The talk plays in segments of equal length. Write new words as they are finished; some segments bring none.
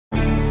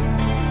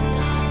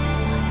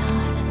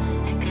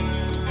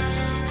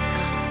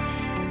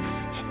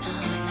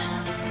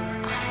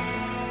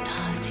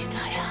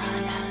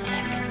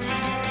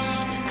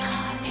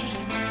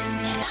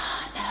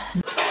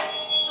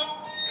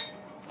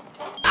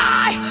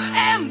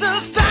the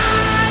fire.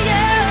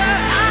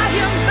 I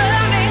am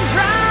burning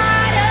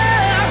brighter,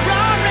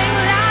 roaring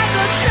like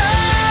a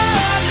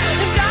storm.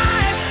 And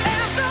I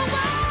am the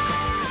one.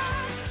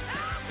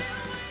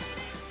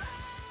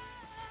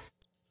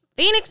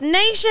 Phoenix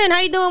Nation,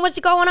 how you doing? What's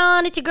going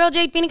on? It's your girl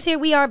Jade Phoenix here.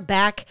 We are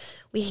back.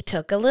 We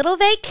took a little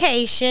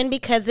vacation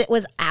because it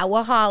was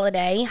our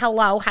holiday.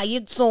 Hello, how you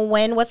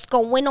doing? What's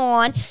going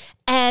on?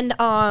 And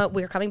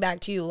we're coming back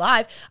to you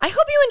live. I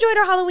hope you enjoyed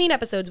our Halloween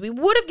episodes. We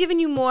would have given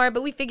you more,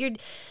 but we figured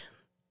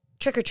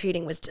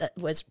trick-or-treating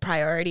was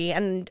priority,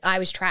 and I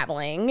was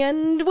traveling,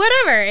 and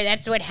whatever.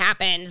 That's what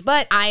happens.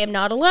 But I am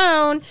not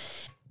alone.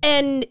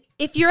 And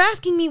if you're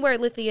asking me where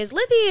Lithy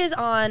is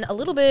on a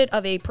little bit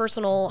of a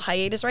personal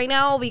hiatus right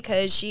now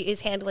because she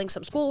is handling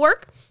some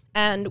schoolwork,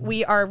 and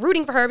we are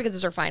rooting for her because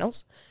it's her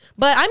finals.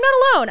 But I'm not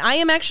alone. I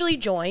am actually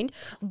joined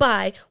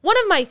by one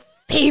of my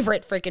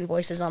favorite freaking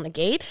voices on the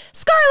gate,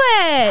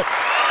 Scarlett.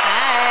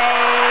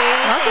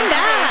 Hi. Welcome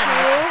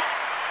back.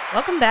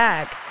 Welcome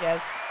back.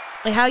 Yes.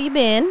 How you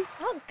been?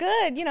 Oh,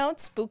 good. You know,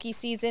 it's spooky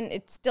season.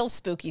 It's still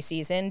spooky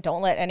season.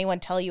 Don't let anyone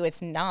tell you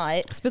it's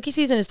not. Spooky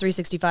season is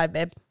 365,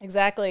 babe.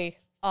 Exactly.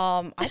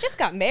 I just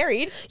got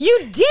married.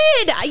 You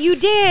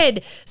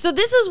did. So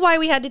this is why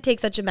we had to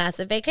take such a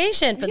massive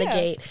vacation for the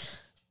gate.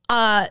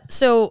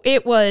 So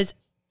it was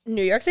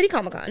New York City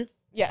Comic-Con.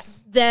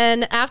 Yes.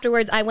 Then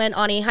afterwards, I went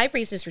on a High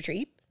Priestess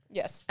retreat.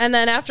 Yes. And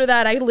then after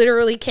that, I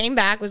literally came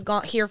back, was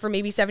gone here for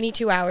maybe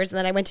 72 hours, and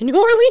then I went to New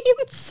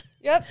Orleans.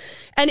 Yep.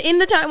 And in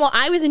the time while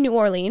I was in New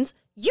Orleans,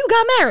 you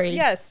got married.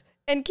 Yes.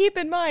 And keep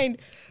in mind,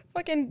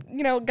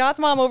 fucking, goth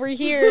mom over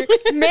here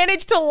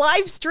managed to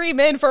live stream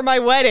in for my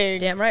wedding.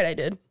 Damn right I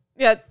did.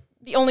 Yeah.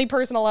 The only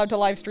person allowed to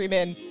live stream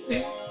in.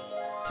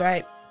 That's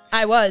right.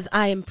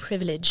 I am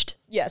privileged.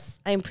 Yes.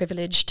 I am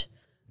privileged.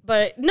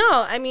 But no,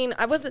 I mean,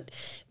 I wasn't.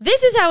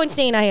 This is how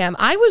insane I am.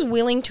 I was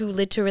willing to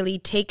literally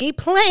take a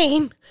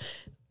plane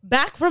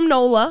back from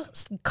NOLA,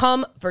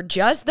 come for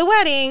just the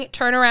wedding,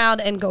 turn around,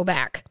 and go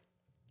back.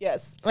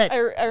 Yes. Like,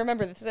 I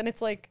remember this. And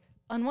it's like,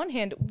 on one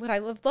hand, would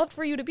I have loved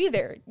for you to be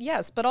there?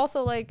 Yes. But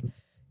also, like,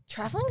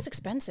 traveling is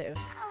expensive.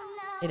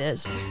 It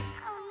is.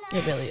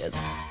 It really is.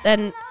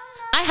 And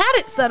I had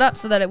it set up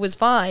so that it was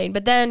fine,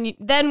 but then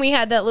we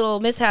had that little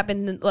mishap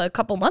a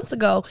couple months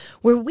ago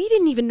where we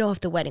didn't even know if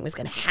the wedding was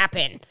going to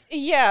happen.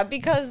 Yeah,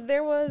 because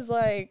there was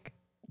like,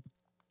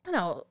 I don't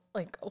know,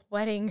 like a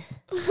wedding.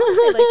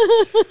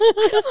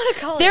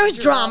 There was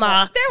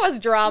drama. There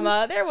was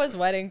drama. There was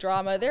wedding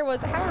drama. There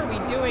was, how are we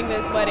doing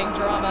this wedding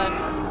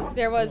drama?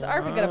 There was,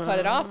 are we going to put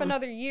it off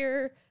another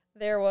year?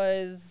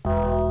 There's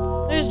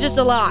just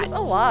a lot. Just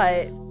a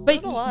lot.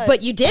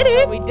 But you did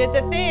it. We did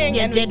the thing,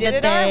 You and did we did the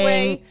it our thing.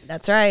 way.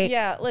 That's right.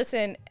 Yeah,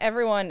 listen,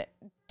 everyone,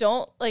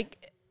 don't,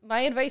 like, my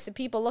advice to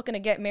people looking to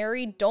get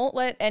married, don't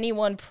let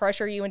anyone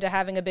pressure you into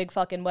having a big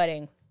fucking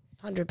wedding.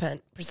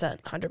 100%.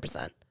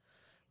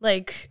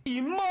 Like,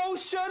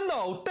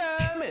 emotional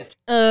damage.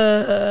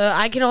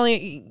 I can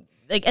only,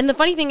 like, and the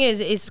funny thing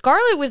is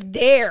Scarlett was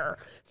there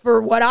for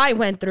what I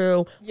went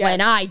through when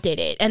I did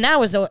it. And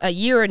that was a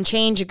year and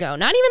change ago.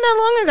 Not even that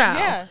long ago.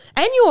 Yeah.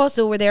 And you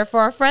also were there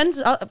for our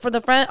friends, for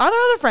the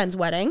other friend's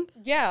wedding.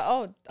 Yeah.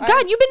 Oh,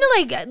 God, you've been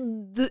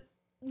to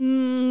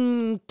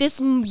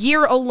this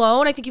year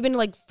alone, I think you've been to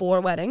like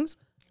 4 weddings.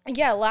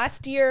 Yeah,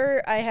 last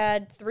year I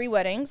had 3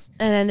 weddings.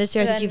 And then this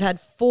year I think you've had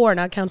 4,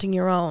 not counting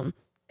your own.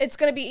 It's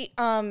going to be,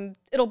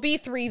 it'll be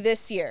 3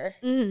 this year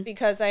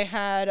because I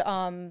had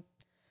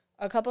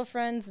a couple of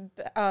friends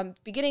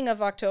beginning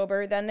of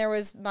October. Then there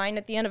was mine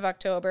at the end of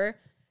October.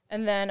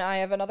 And then I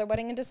have another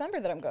wedding in December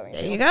that I'm going to.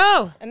 There you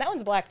go. And that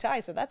one's a black tie,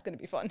 so that's going to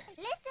be fun.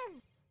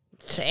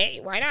 Hey,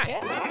 why not?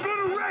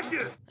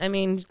 Yeah. I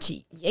mean,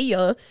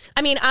 yeah.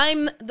 I mean,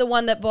 I'm the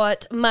one that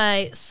bought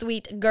my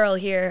sweet girl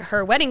here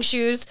her wedding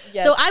shoes.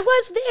 Yes. So I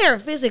was there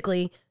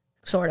physically,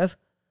 sort of,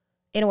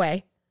 in a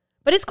way.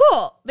 But it's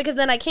cool because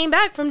then I came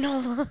back from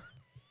NOLA.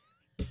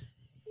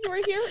 You were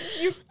here?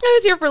 I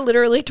was here for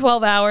literally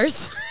 12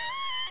 hours.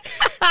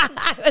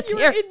 You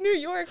were in New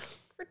York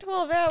for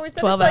 12 hours.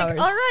 Then 12 it's hours.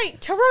 Like, all right,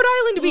 to Rhode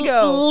Island we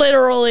go.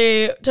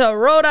 Literally, to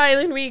Rhode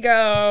Island we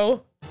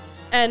go.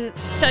 And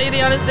tell you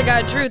the honest to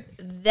God truth,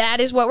 that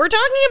is what we're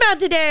talking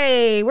about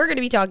today. We're going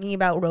to be talking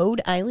about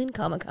Rhode Island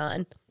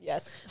Comic-Con.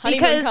 Yes.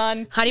 Honeymoon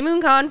Con.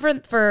 Honeymoon Con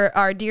for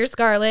our dear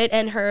Scarlett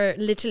and her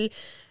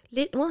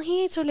well,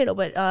 he ain't so little,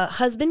 but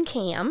husband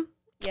Cam.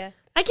 Yeah.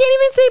 I can't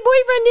even say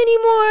boyfriend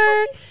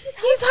anymore.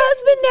 He's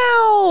husband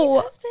now.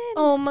 He's husband.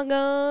 Oh my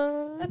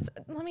God.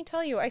 Let me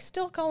tell you, I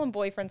still call him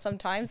boyfriend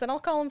sometimes, and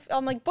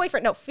I'm like,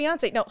 boyfriend, no,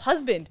 fiance, no,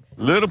 husband.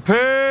 Little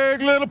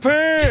pig, little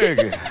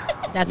pig.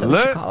 That's what we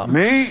should call him.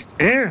 Me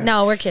in.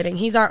 No, we're kidding.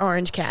 He's our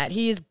orange cat.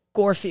 He is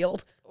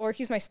Gorefield. Or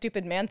he's my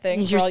stupid man thing.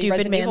 He's for your all you stupid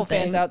Resident man Evil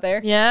thing. fans out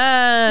there.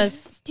 Yes.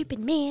 Stupid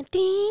man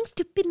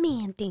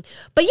thing.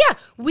 But yeah,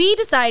 we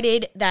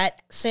decided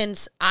that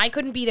since I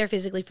couldn't be there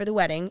physically for the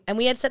wedding, and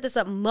we had set this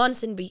up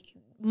months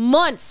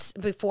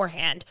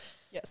beforehand,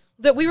 Yes.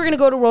 that we were going to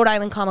go to Rhode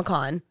Island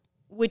Comic-Con,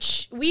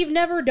 which we've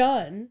never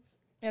done.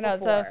 You know,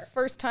 it's before. a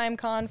first time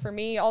con for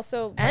me.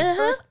 Also, my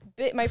first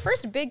my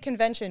first big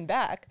convention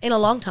back In a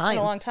long time. in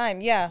a long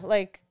time. Yeah,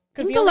 like I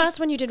because think the last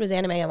one you did was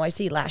Anime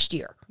NYC last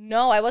year.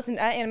 no, I wasn't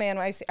at Anime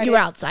NYC. I You were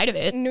did outside of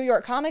it. New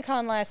York Comic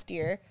Con last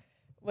year,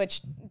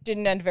 which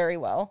didn't end very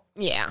well.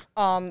 Yeah.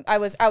 I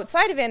was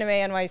outside of Anime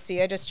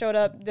NYC. I just showed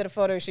up, did a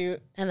photo shoot,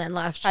 And then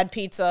left. had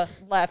pizza,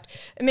 left.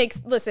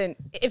 Listen,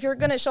 if you're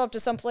gonna show up to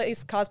some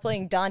place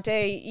cosplaying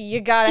Dante,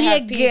 you gotta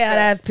have pizza. You gotta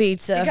have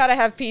pizza. You gotta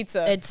have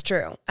pizza. It's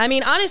true. I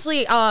mean,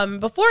 honestly,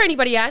 before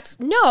anybody asks,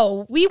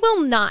 no, we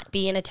will not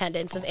be in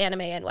attendance of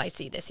Anime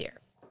NYC this year.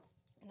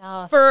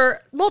 No.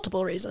 For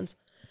multiple reasons.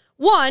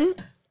 One,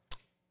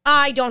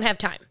 I don't have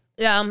time.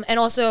 And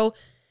also,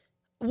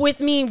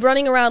 with me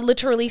running around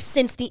literally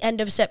since the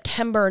end of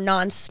September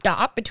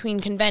nonstop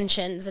between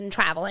conventions and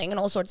traveling and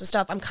all sorts of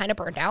stuff, I'm kind of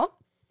burnt out.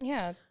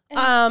 Yeah.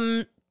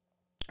 And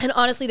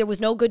honestly, there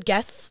was no good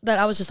guests that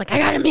I was just like, I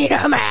gotta meet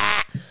them.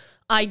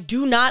 I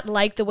do not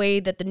like the way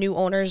that the new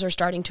owners are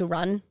starting to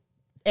run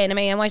Anime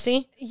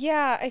NYC.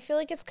 Yeah, I feel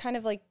like it's kind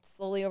of like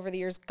slowly over the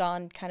years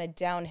gone kind of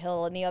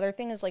downhill. And the other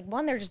thing is like,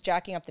 one, they're just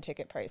jacking up the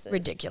ticket prices.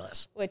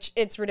 Ridiculous. Which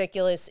it's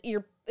ridiculous.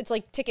 It's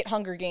like ticket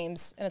Hunger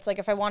Games. And it's like,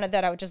 if I wanted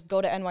that, I would just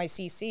go to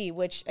NYCC,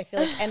 which I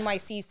feel like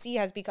NYCC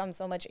has become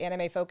so much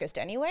anime focused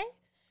anyway.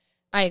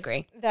 I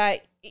agree.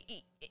 That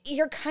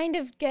you're kind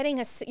of getting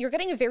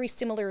a very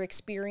similar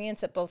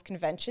experience at both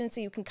conventions. So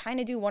you can kind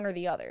of do one or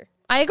the other.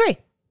 I agree.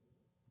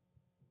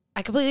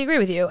 I completely agree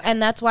with you. And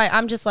that's why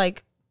I'm just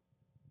like,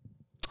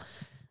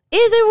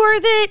 is it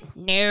worth it?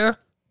 No.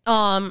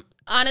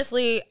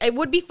 Honestly, it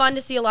would be fun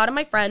to see a lot of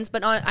my friends,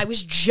 but I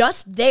was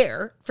just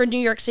there for New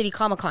York City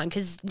Comic Con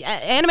because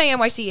Anime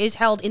NYC is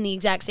held in the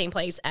exact same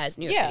place as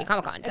New York City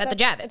Comic Con. It's at the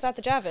Javits. It's at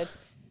the Javits.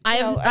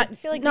 I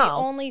feel like no. the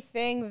only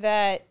thing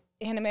that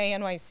Anime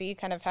NYC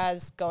kind of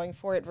has going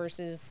for it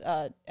versus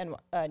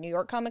New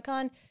York Comic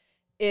Con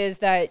is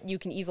that you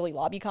can easily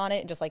lobby con it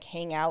and just like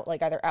hang out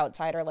like either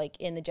outside or like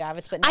in the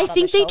Javits, but not I on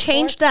think the they show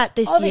changed floor. that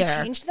this year. They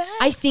changed that?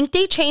 I think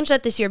they changed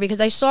that this year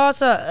because I saw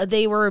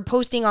they were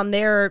posting on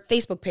their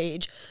Facebook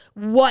page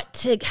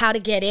how to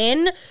get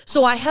in.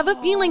 So I have a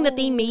feeling that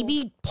they may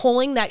be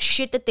pulling that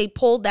shit that they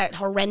pulled that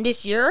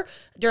horrendous year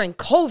during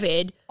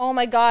COVID. Oh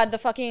my God, the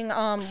fucking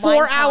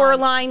 4-hour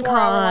line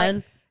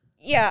con.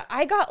 Yeah,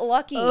 I got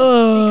lucky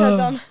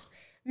because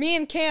me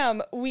and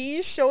Cam,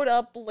 we showed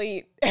up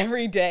late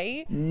every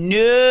day.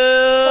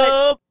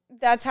 No. But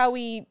that's how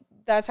we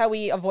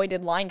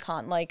avoided line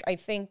con. Like, I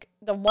think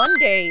the one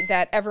day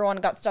that everyone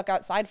got stuck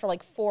outside for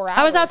like 4 hours.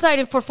 I was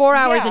outside for 4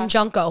 hours Yeah. in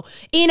Junko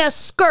in a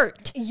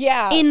skirt.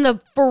 Yeah. In the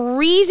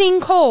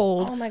freezing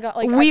cold. Oh my God.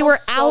 Like, we I were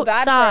felt so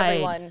bad for outside.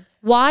 everyone.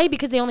 Why?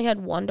 Because they only had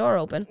one door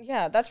open.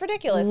 Yeah, that's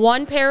ridiculous.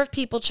 One pair of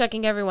people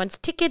checking everyone's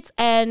tickets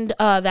and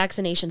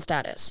vaccination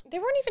status. They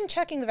weren't even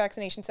checking the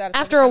vaccination status.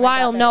 After a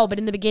while, no, but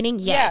in the beginning,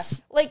 yes.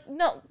 Yeah. Like,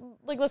 no.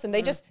 Like, listen,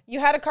 they just, you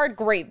had a card,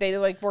 great. They,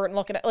 like, weren't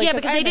looking at, like, Yeah,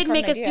 because I they had didn't the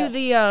make card us and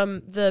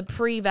do the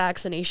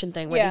pre-vaccination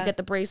thing where you Yeah. get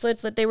the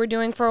bracelets that they were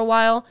doing for a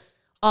while.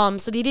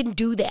 So they didn't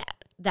do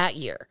that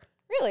year.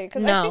 Really?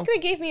 Because No. I think they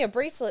gave me a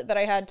bracelet that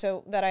I had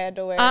to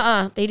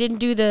wear. They didn't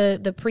do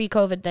the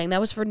pre-COVID thing.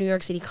 That was for New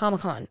York City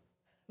Comic Con.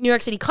 New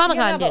York City Comic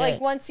Con Yeah, no, did but like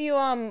it. once you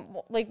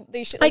like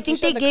they should. I Like, think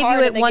you showed they the gave card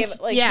you and it they once- Gave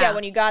it, like, yeah.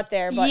 when you got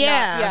there. But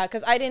Yeah.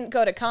 because I didn't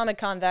go to Comic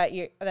Con that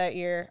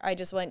year. I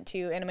just went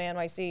to Anime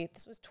NYC.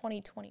 This was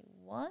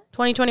 2021.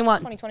 2021.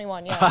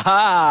 2021. Yeah.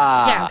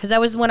 Yeah, because that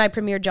was when I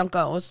premiered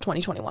Junko. It was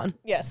 2021.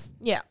 Yes.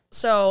 Yeah.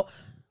 So,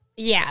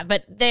 yeah,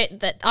 but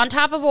on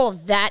top of all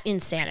that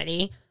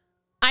insanity,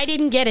 I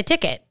didn't get a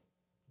ticket.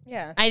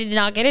 Yeah. I did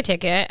not get a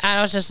ticket.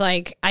 I was just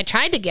like, I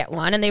tried to get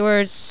one and they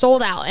were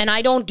sold out. And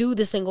I don't do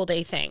the single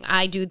day thing.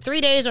 I do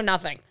 3 days or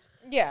nothing.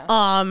 Yeah.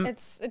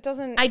 It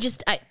doesn't.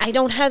 I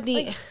don't have the.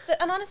 Like,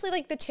 and honestly,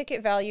 like the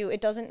ticket value,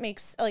 it doesn't make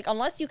like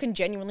unless you can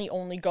genuinely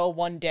only go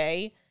one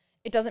day.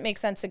 It doesn't make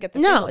sense to get the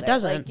No, single it day.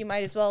 doesn't. Like you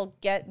might as well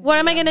get. What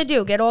am I going to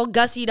do? Get all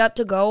gussied up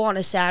to go on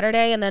a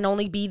Saturday and then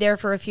only be there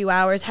for a few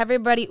hours? Have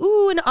everybody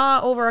ooh and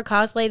ah over a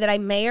cosplay that I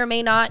may or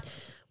may not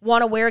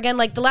want to wear again?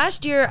 Like the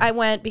last year I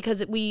went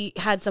because we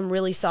had some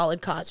really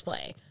solid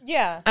cosplay.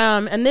 Yeah.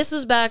 And this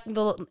was back,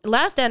 the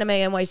last Anime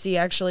NYC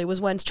actually was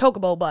when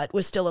Chocobo Butt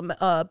was still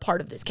a part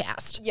of this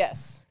cast.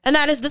 Yes. And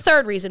that is the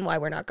third reason why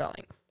we're not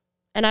going.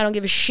 And I don't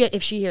give a shit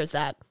if she hears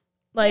that.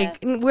 Like,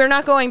 we're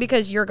not going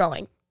because you're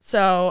going.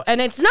 So, and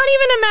it's not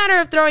even a matter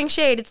of throwing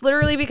shade. It's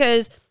literally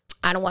because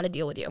I don't want to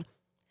deal with you.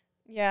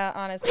 Yeah,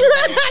 honestly.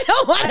 I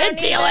don't want to need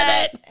deal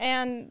that. with it.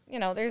 And,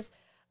 there's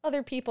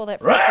other people that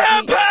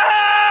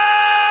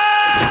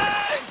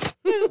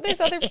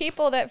there's other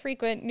people that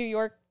frequent New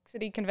York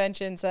City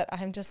conventions that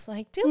I'm just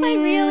like, do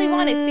I really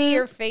want to see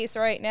your face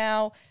right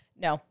now?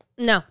 No.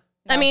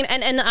 I mean,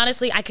 and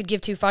honestly, I could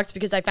give two fucks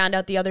because I found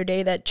out the other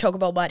day that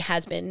Chocobo Butt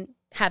has been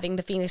having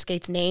the Phoenix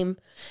Gates name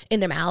in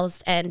their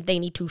mouths and they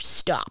need to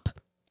stop.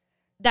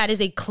 That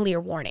is a clear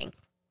warning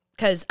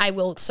because I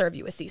will serve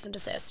you a cease and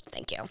desist.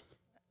 Thank you.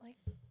 Like,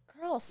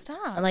 girl,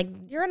 stop. Like,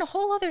 you're in a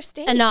whole other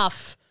state.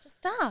 Enough. Just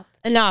stop.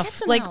 Enough. Get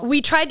some Like, help. we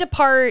tried to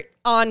part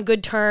on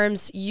good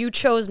terms. You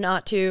chose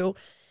not to.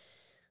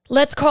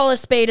 Let's call a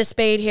spade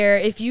here.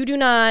 If you do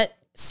not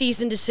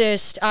cease and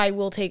desist, I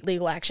will take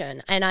legal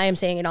action. And I am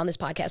saying it on this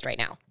podcast right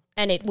now.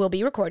 And it will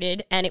be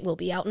recorded and it will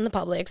be out in the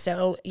public.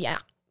 So yeah,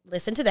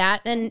 listen to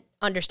that and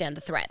understand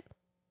the threat.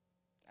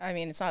 I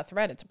mean, it's not a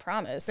threat, it's a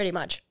promise. Pretty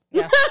much.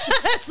 Yeah.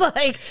 It's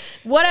like,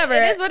 whatever.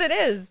 It is what it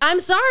is.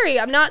 I'm sorry.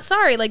 I'm not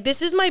sorry. Like,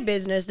 this is my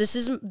business. This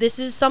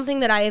is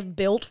something that I have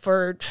built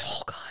for,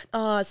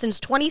 since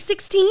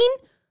 2016.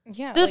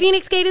 Yeah. The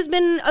Phoenix Gate has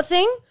been a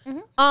thing.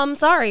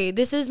 Sorry.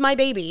 This is my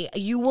baby.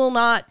 You will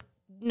not,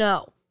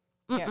 no.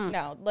 Yeah,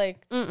 no,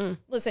 like,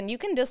 listen, you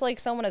can dislike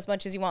someone as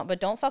much as you want, but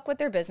don't fuck with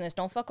their business.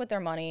 Don't fuck with their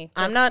money.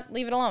 Just I'm not.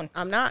 leave it alone.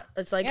 I'm not.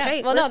 It's like, Yeah.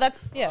 hey. Well, listen, no,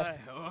 that's,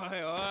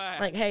 yeah.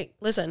 like, hey,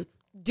 listen.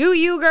 Do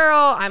you,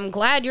 girl? I'm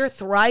glad you're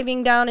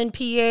thriving down in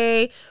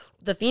PA.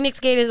 The Phoenix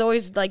Gate has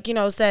always, like, you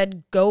know,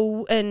 said,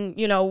 go and,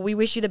 you know, we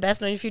wish you the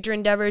best on your future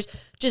endeavors.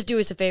 Just do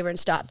us a favor and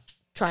stop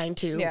trying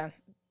to. Yeah.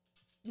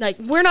 Like,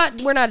 we're not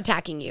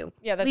attacking you.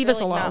 Yeah, that's Leave really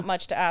us alone. not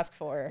much to ask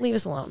for. Leave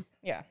us alone.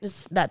 Yeah.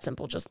 It's that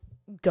simple. Just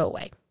go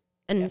away.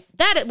 And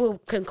that it will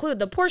conclude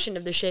the portion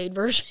of the shade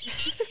version.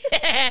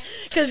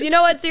 Because you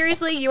know what?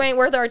 Seriously, you ain't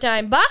worth our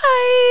time.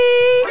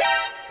 Bye.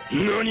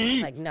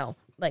 Nani? Like, no.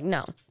 Like,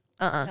 no.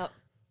 No.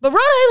 But Rhode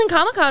Island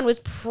Comic Con was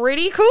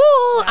pretty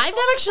cool. I've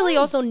actually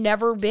also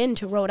never been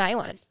to Rhode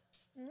Island.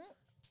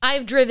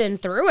 I've driven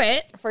through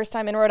it. First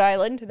time in Rhode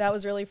Island. That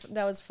was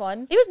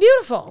fun. It was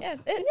beautiful. Yeah,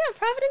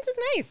 Providence is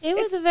nice. It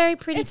was a very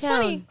pretty it's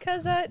town. funny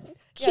because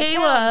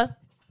Kayla.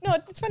 No,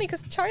 it's funny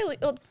because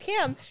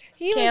Cam,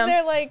 he Cam. was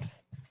there like,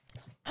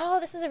 oh,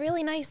 this is a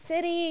really nice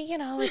city. You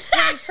know, it's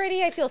really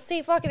pretty. I feel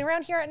safe walking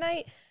around here at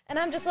night. And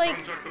I'm just like,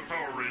 Contact the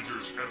Power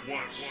Rangers at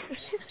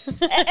once.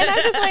 and I'm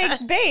just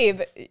like,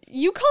 babe,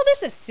 you call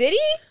this a city?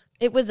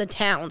 It was a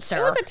town, sir.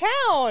 It was a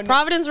town.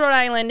 Providence, Rhode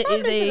Island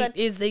Providence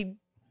is a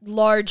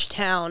large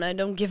town. I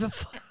don't give a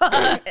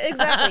fuck.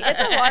 Exactly. It's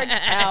a large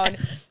town.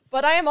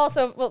 But I am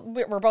also, well,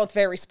 we're both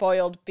very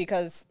spoiled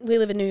because, We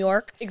live in New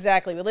York.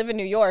 exactly, we live in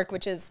New York,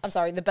 which is, I'm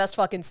sorry, the best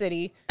fucking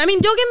city. I mean,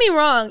 don't get me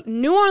wrong.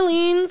 New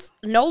Orleans,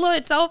 NOLA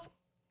itself,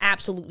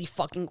 absolutely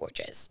fucking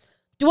gorgeous.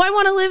 Do I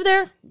want to live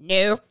there?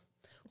 No.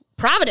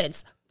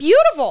 Providence,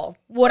 beautiful.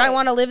 Would I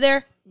want to live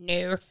there?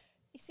 No.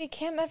 You see,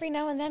 Cam every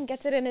now and then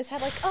gets it in his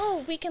head like,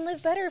 oh, we can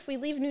live better if we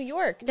leave New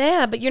York.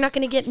 Yeah, but you're not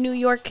going to get New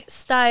York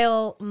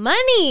style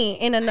money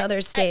in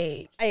another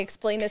state. I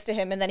explain this to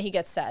him and then he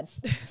gets sad.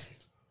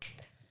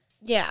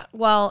 Yeah.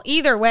 Well,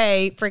 either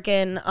way,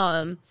 freaking,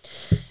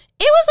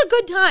 it was a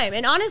good time.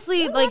 And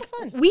honestly, was a lot like, of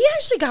fun. we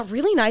actually got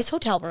really nice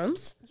hotel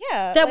rooms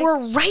Yeah. that like- were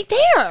right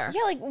there.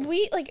 Yeah,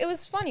 it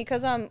was funny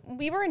because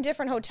we were in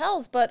different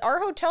hotels, but our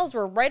hotels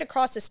were right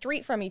across the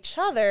street from each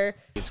other.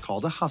 It's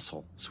called a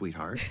hustle,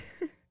 sweetheart.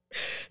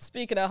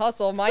 Speaking of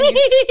hustle, my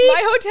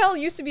hotel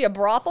used to be a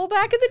brothel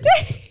back in the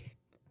day.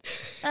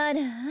 I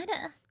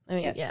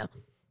mean, yeah.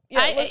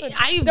 Listen,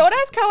 I don't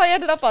ask how I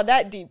ended up on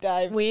that deep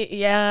dive.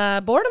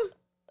 boredom.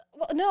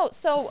 Well, no,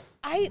 so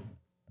I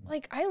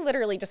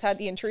literally just had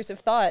the intrusive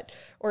thought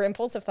or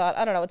impulsive thought.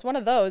 I don't know. It's one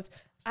of those.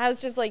 I was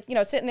just like,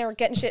 sitting there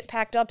getting shit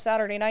packed up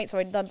Saturday night, so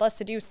I'd had less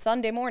to do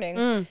Sunday morning.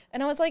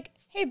 And I was like,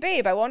 hey,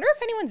 babe, I wonder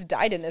if anyone's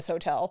died in this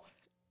hotel.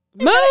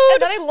 And then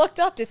I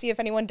looked up to see if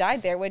anyone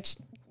died there, which,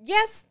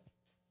 yes,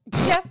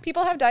 yeah,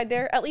 people have died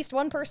there. At least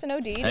one person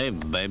OD'd. Hey,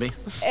 baby.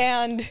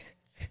 And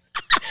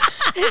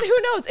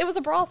who knows? It was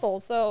a brothel,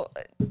 so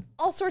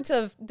all sorts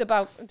of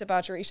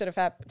debauchery could have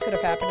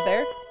happened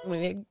there.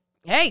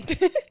 Hey,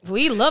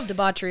 we love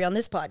debauchery on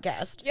this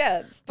podcast.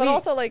 Yeah, but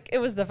also it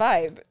was the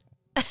vibe.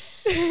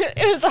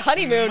 It was the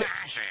honeymoon.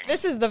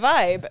 This is the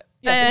vibe.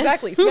 Yes,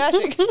 exactly.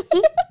 Smashing.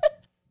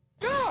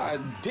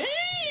 God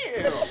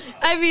damn!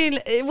 I mean,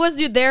 it was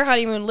their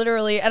honeymoon,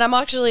 literally. And I'm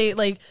actually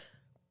like,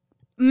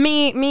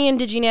 me and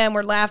DigiNam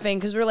were laughing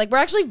because we're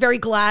actually very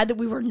glad that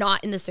we were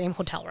not in the same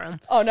hotel room.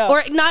 Oh, no.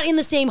 Or not in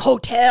the same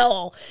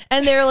hotel.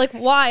 And they're like,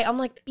 why? I'm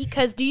like,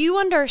 because do you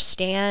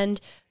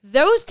understand?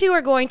 Those two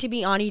are going to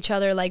be on each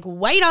other like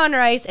white on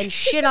rice and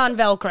shit on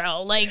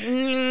Velcro. Like,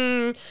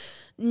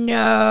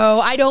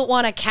 no, I don't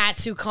want a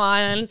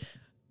Katsucon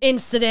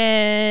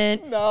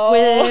incident. No.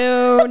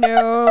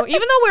 No.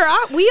 Even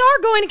though we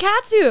are going to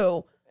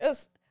Katsu.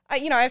 Yes. I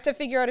have to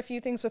figure out a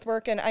few things with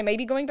work, and I may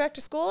be going back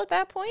to school at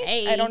that point.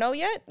 Hey. I don't know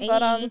yet,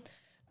 but I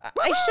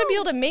should be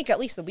able to make at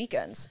least the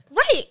weekends.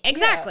 Right,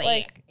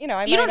 exactly. Yeah,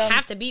 I you might, don't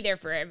have to be there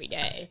for every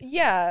day.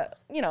 Yeah,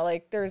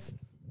 there's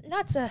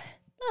lots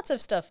of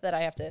stuff that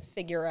I have to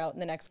figure out in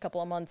the next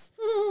couple of months.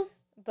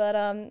 But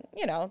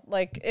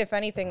if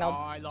anything,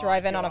 I'll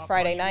drive in on a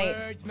Friday night.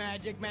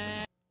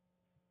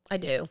 I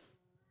do.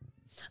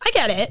 I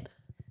get it.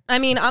 I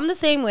mean, I'm the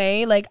same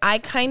way. Like, I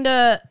kind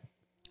of,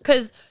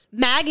 because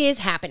MAG is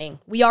happening.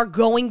 We are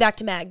going back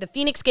to MAG. The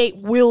Phoenix Gate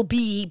will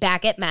be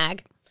back at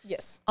MAG.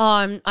 Yes.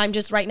 I'm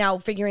just right now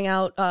figuring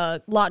out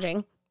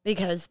lodging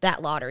because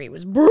that lottery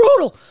was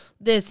brutal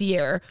this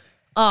year.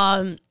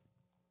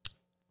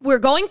 We're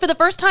going for the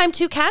first time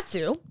to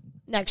Katsu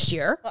next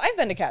year. Well, I've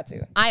been to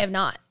Katsu. I have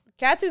not.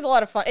 Katsu's a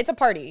lot of fun. It's a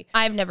party.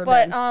 I've never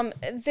been.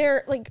 But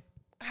they're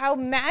how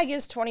MAG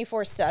is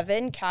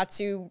 24/7,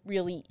 Katsu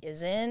really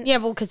isn't. Yeah,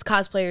 well, because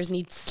cosplayers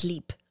need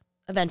sleep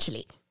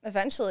eventually.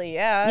 Eventually,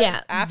 yeah.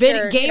 Yeah,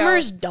 After,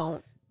 gamers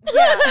don't.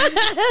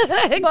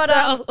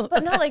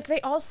 But no, like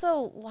they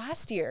also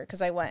last year,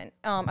 because I went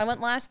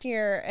last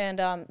year, and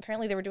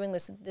apparently they were doing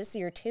this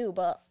year too,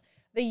 but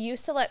they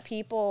used to let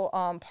people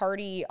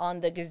party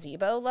on the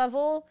gazebo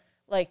level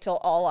like till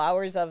all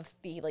hours of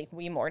the like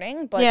wee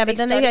morning. But yeah, but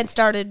then they had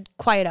started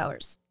quiet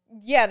hours.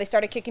 Yeah, they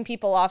started kicking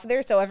people off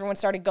there, so everyone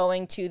started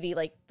going to the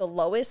like the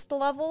lowest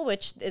level,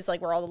 which is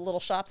like where all the little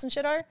shops and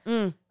shit are.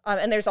 And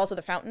there's also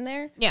the fountain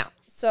there. Yeah.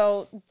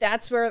 So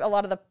that's where a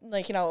lot of the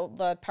like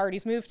the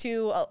parties move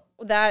to,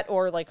 that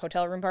or like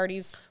hotel room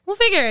parties. We'll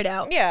figure it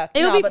out. Yeah,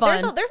 it'll be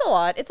fun. There's a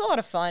lot. It's a lot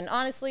of fun,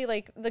 honestly.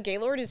 Like the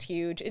Gaylord is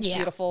huge. It's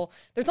beautiful.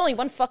 There's only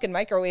one fucking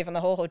microwave in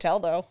the whole hotel,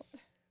 though.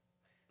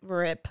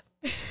 Rip.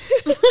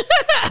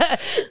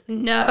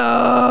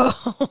 No.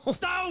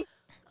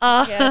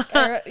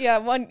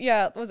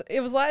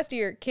 It was last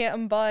year.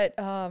 Canton bought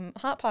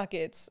Hot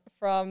Pockets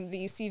from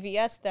the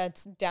CVS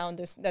that's down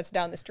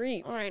the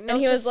street. All right, and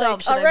he was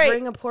like, should I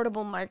bring a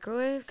portable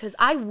microwave? Because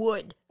I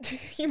would.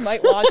 You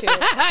might want to.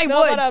 I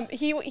would. But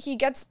he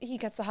gets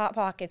the Hot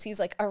Pockets. He's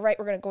like, all right,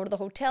 we're gonna go to the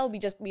hotel. We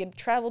had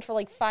traveled for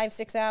like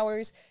 5-6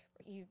 hours.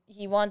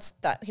 He wants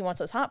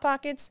those Hot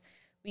Pockets.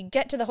 We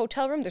get to the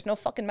hotel room. There's no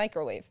fucking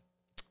microwave.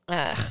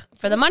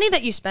 For the money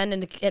that you spend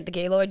at the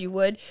Gaylord, you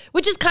would.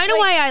 Which is kind of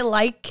why I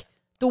like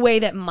the way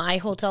that my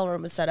hotel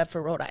room was set up for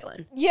Rhode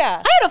Island.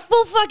 Yeah. I had a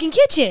full fucking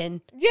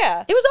kitchen.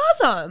 Yeah. It was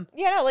awesome.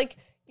 Yeah, no, like,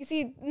 you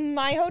see,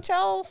 my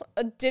hotel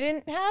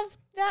didn't have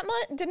that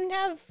much, didn't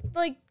have,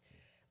 like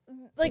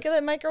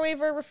a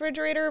microwave or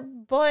refrigerator,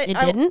 but... It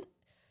didn't?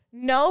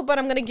 No, but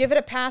I'm going to give it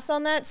a pass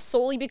on that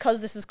solely because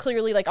this is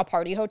clearly, like, a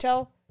party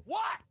hotel.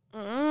 What?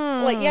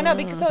 Like, yeah, no,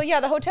 because, so, yeah,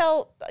 the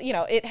hotel,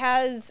 it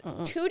has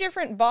 2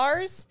 different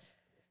bars.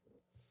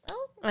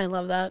 Oh, I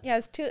love that. yeah,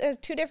 it has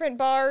two different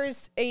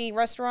bars, a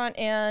restaurant,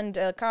 and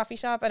a coffee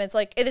shop, and it's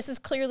like, this is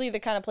clearly the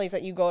kind of place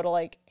that you go to,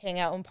 like, hang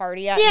out and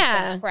party at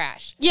and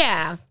crash.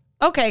 Yeah.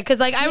 Okay, because,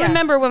 like, I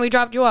remember when we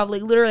dropped you off,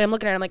 like, literally, I'm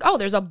looking at it, I'm like, oh,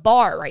 there's a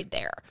bar right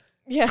there.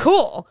 Yeah.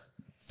 Cool.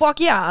 Fuck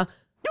yeah.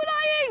 You're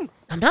lying!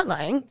 I'm not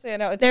lying. So, yeah,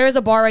 no, There is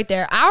a bar right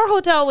there. Our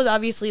hotel was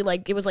obviously,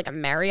 like, it was like a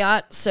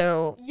Marriott,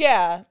 so...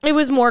 Yeah. It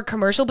was more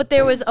commercial, but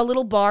there was a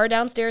little bar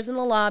downstairs in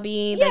the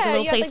lobby, like a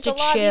little place like to the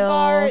lobby chill.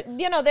 bar.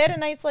 They had a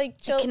nice,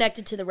 like, chill...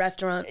 Connected to the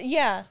restaurant.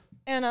 Yeah.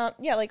 And,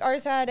 like,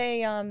 ours had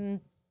a,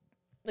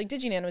 like,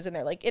 Diginan was in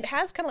there. Like, it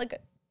has kind of,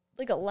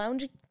 like a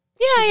lounge...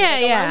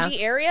 Yeah.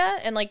 loungy area.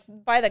 And, like,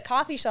 by the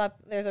coffee shop,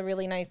 there's a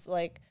really nice,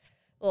 like,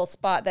 little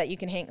spot that you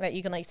can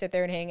like, sit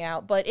there and hang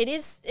out. But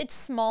it's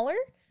smaller,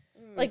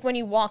 like, when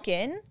you walk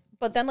in.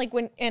 But then, like,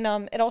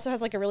 it also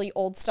has, like, a really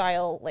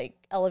old-style, like,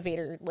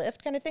 elevator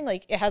lift kind of thing.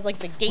 Like, it has, like,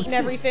 the gate and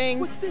everything.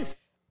 What's this?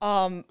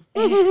 And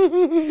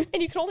you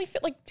can only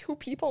fit, like, 2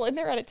 people in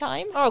there at a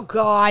time. Oh,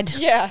 God.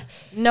 Yeah.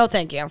 No,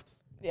 thank you.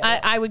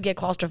 Yeah. I would get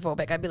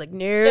claustrophobic. I'd be like,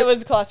 no. It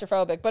was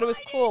claustrophobic, but it was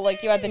cool.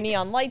 Like, you had the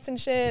neon lights and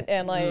shit,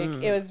 and, like,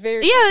 it was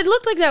very... Yeah, it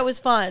looked like that was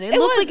fun. It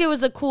looked like it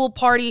was a cool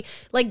party.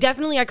 Like,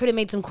 definitely I could have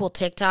made some cool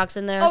TikToks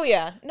in there. Oh,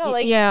 yeah. No,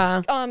 like...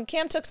 Yeah.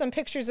 Cam took some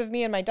pictures of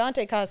me and my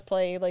Dante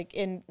cosplay, like,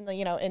 in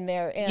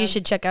there. And You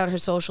should check out her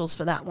socials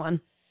for that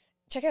one.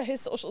 check out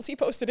his socials. He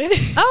posted it.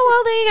 Oh,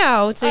 well, there you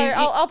go. So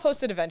I'll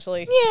post it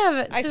eventually. yeah,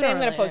 but I sooner say I'm or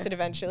going to post later. it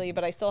eventually,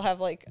 but I still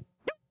have, like,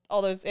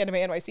 all those Anime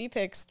NYC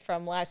pics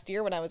from last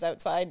year when I was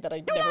outside that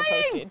I never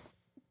posted.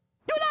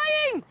 You're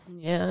lying!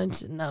 Yeah,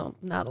 no,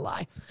 not a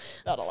lie.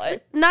 Not a lie.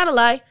 Not a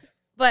lie.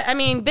 But, I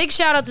mean, big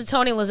shout out to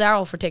Tony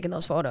Lazaro for taking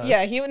those photos.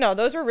 Yeah,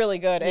 those were really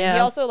good. And Yeah. he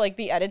also, like,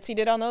 the edits he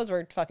did on those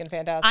were fucking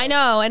fantastic. I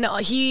know, and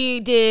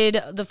he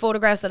did the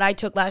photographs that I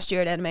took last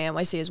year at Anime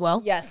NYC as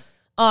well. Yes.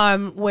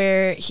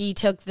 Where he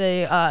took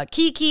the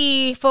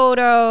Kiki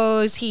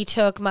photos, he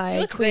took my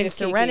look Queen great as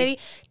Kiki. Serenity.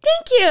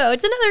 Thank you.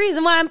 It's another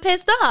reason why I'm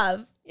pissed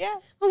off. Yeah.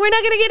 Well, we're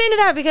not going to get into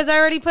that because I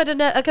already put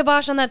a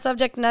kibosh on that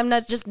subject, and I'm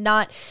not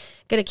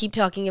going to keep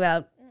talking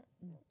about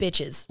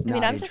bitches.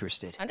 Not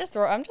interested. I'm just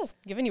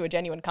giving you a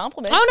genuine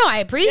compliment. Oh, no, I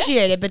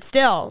appreciate it, but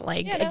still,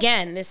 like, Yeah, no.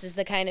 again, this is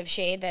the kind of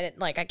shade that,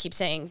 like I keep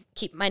saying,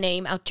 keep my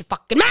name out your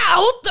fucking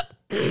mouth.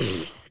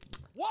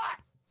 What?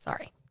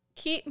 Sorry.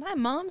 Keep my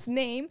mom's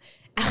name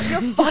out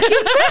your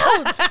fucking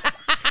mouth.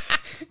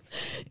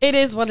 It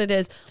is what it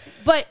is.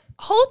 But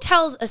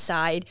hotels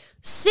aside,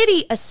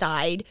 city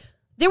aside,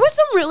 there was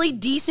some really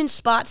decent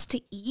spots to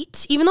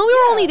eat, even though we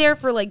were only there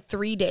for like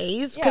 3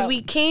 days, because Yeah.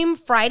 we came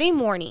Friday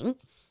morning,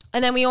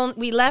 and then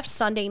we left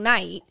Sunday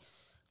night.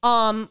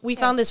 We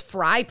found this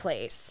fry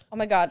place. Oh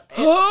my god.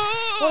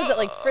 What was it,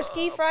 like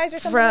frisky fries or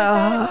something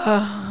like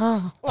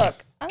that?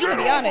 Look, I'm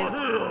gonna be honest.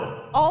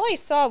 All I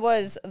saw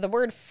was the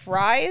word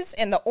fries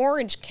and the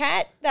orange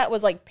cat that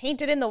was like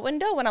painted in the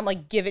window, and I'm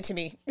like, give it to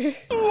me.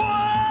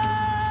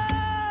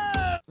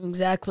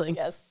 Exactly.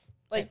 Yes.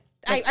 Like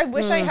I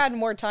wish I had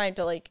more time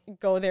to like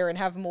go there and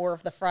have more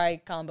of the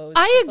fry combos.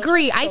 I It's, like,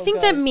 agree. so I think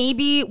good. that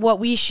maybe what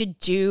we should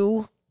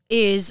do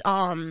is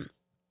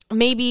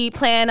maybe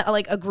plan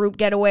a group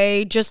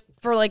getaway just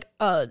for like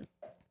 4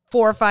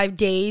 or 5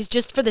 days,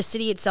 just for the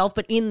city itself,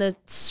 but in the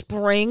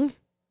spring.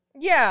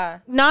 Yeah.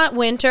 Not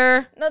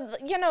winter. No,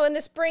 you know, in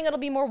the spring it'll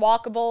be more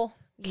walkable.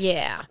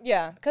 Yeah.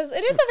 Yeah, because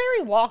it is a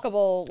very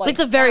walkable. Like, It's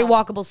a very town.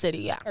 walkable city,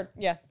 yeah.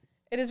 Yeah.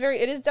 It is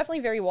definitely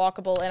very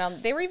walkable,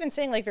 and they were even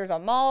saying like there's a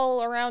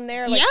mall around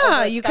there. Like, Yeah, over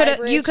a you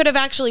sky could have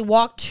actually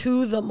walked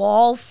to the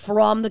mall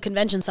from the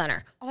convention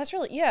center. Oh, that's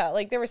really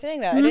like they were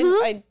saying that. I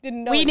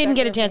didn't know. We didn't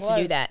get a exactly chance to what do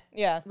it was. that.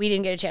 Yeah. We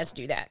didn't get a chance to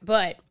do that.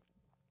 But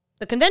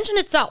the convention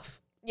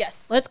itself,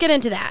 Yes. let's get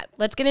into that.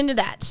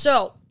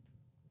 So,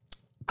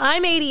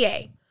 I'm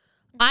ADA.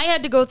 I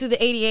had to go through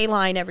the ADA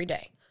line every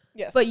day.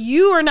 Yes. But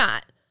you are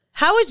not.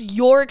 How is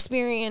your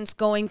experience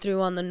going through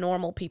on the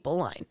normal people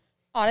line?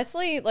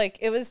 Honestly, like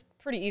it was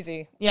pretty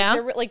easy. Yeah?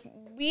 Like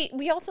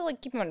we also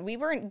like keep in mind we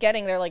weren't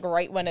getting there like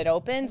right when it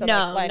opens. And,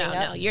 No, like, lining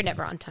no, up. you're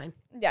never on time.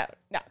 Yeah,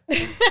 no.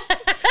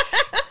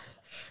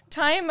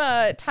 Time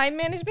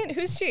management.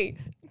 Who's she?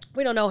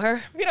 We don't know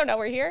her. We don't know.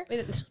 We're here. We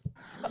didn't.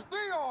 The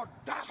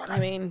audacity. I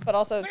mean, But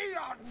also We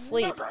are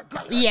sleep. never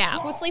gonna yeah.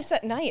 Who sleeps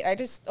at night? I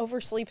just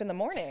oversleep in the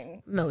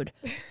morning. Mode.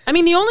 I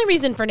mean, the only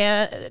reason for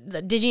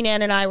Digi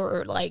Nan and I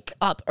were like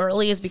up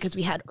early is because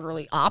we had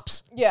early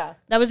ops. Yeah.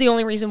 That was the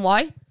only reason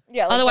why.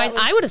 Yeah. Like, Otherwise, that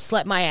was- I would have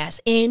slept my ass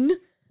in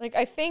Like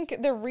I think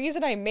the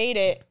reason I made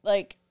it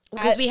like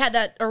because we had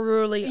that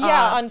early.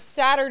 yeah, on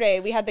Saturday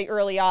we had the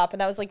early op,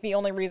 and that was like the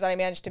only reason I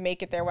managed to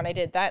make it there when I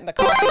did that in the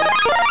coffee.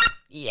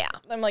 Yeah.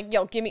 I'm like,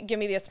 yo, give me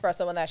the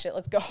espresso and that shit.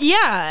 Let's go.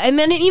 Yeah, and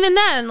then even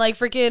then, like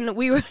freaking,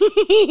 we were.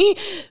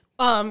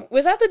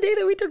 Was that the day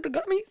that we took the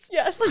gummies?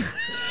 Yes.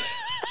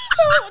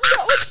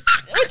 No,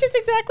 which is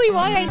exactly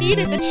why I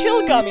needed the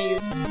chill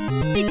gummies.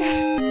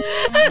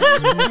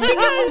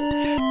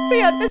 So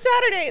yeah, the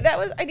Saturday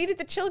I needed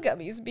the chill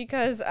gummies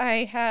because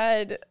I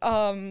had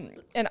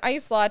an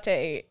iced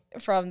latte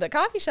from the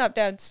coffee shop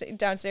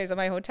downstairs at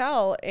my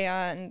hotel,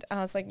 and I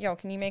was like, yo,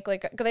 can you make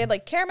like because they had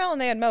like caramel and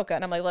they had mocha,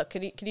 and I'm like, look,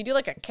 could you do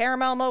like a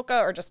caramel mocha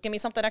or just give me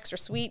something extra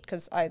sweet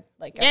because I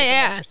like everything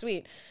extra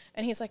sweet.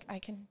 And he's like, I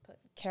can put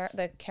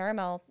the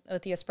caramel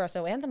with the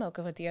espresso and the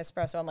mocha with the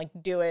espresso. I'm like,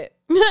 do it.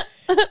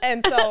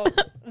 And so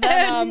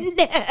then No.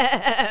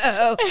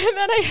 and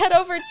then I head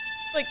over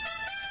like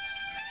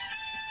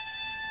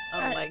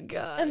Oh my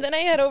god. and then I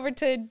head over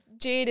to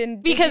Jade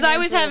and Because Digi I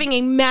was Nan's having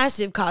a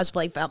massive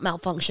cosplay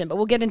malfunction, but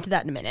we'll get into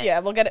that in a minute. yeah,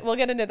 we'll get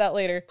into that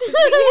later. 'Cause we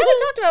haven't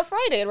talked about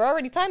Friday, and we're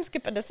already time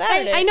skipping to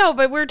Saturday. I know,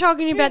 but we're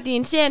talking about the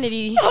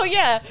insanity. Oh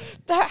yeah,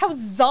 how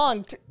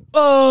zonked.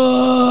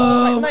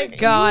 Oh my Like,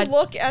 god. you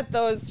look at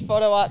those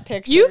photo op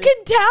pictures. You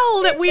can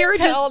tell that we are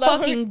tell just that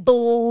fucking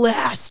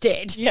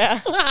blasted. yeah.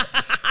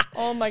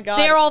 Oh my god.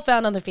 They're all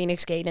found on the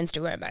Feinics Gate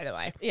Instagram, by the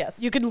way. Yes.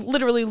 You could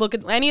literally look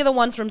at any of the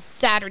ones from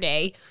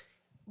Saturday.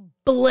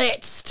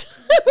 Blitzed.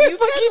 You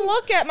can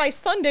look at my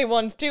Sunday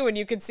ones too, and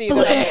you can see that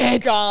I'm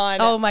Blitzed. gone.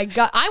 Oh my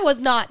god. I was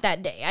not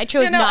that day. I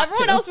chose You know, not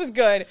everyone to. else was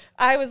good.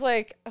 I was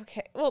like,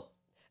 okay, well,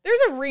 there's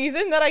a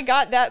reason that I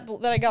got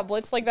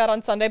blitzed like that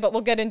on Sunday, but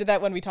we'll get into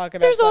that when we talk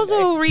about There's Sunday.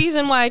 also a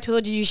reason why I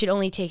told you should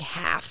only take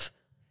half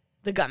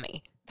the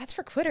gummy. That's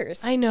for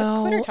quitters. I know. That's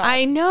quitter talk.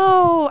 I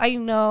know.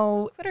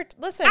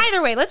 Listen.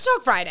 Either way, let's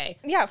talk Friday.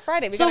 Yeah,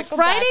 Friday. We So gotta go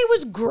Friday back.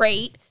 was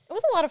great. It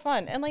was a lot of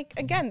fun, and like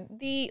again,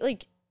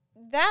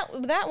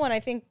 that one I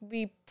think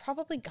we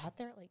probably got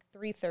there at like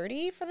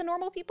 3:30 for the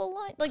normal people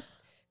line. Like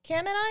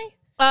Cam and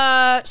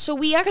I. So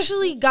we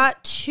actually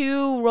got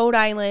to Rhode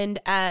Island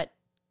at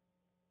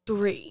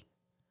 3.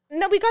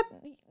 No, we got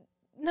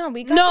No,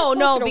 there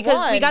closer to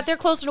because we 1. got there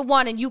closer to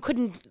 1, and you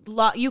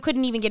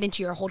couldn't even get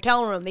into your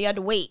hotel room. They had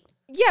to wait.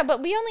 Yeah,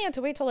 but we only had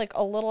to wait till like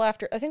a little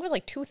after. I think it was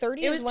like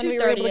 2:30 It was is when we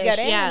were able to get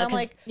in. Yeah, and I'm 'cause-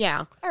 like,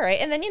 yeah. all right.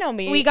 And then you know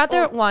me. We got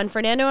there at 1.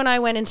 Fernando and I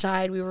went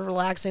inside. We were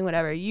relaxing,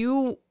 whatever.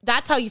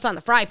 That's how you found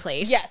the fry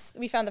place. Yes,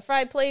 we found the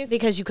fried place.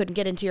 Because you couldn't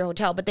get into your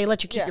hotel, but they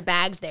let you keep Yeah. your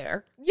bags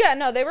there. Yeah,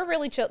 no, they were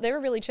really chill.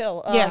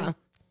 Yeah.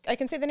 I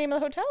can say the name of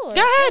the hotel. Or,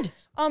 Go ahead.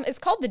 It's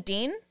called the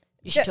Dean.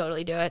 You should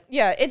totally do it.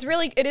 Yeah, it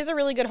is a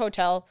really good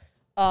hotel.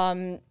 I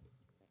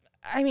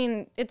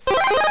mean, it's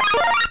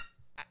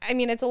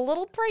a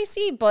little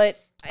pricey, but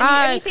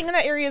anything in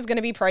that area is going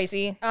to be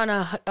pricey.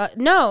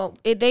 No,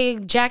 they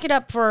jack it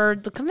up for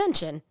the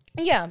convention.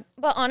 Yeah,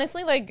 but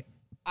honestly, like,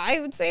 I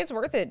would say it's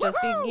worth it just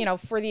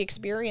for the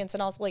experience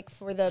and also like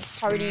for the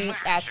party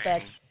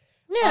aspect.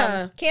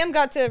 Yeah. Cam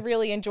got to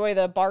really enjoy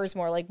the bars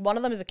more. Like one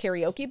of them is a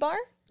karaoke bar.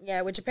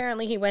 Yeah, which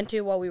apparently he went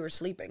to while we were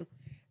sleeping.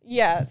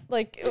 Yeah,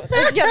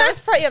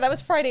 that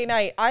was Friday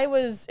night. I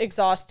was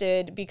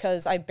exhausted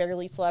because I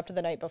barely slept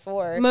the night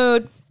before.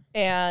 Mood.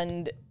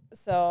 And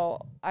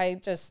so I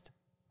took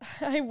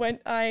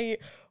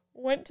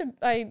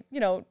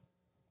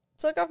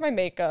off my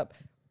makeup,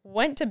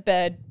 went to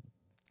bed,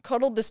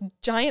 cuddled this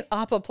giant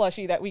Appa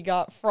plushie that we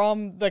got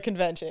from the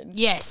convention.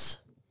 Yes.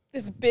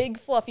 This big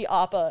fluffy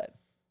Appa.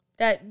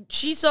 That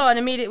she saw and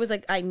immediately was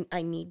like,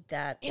 I need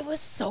that. It was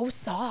so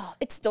soft.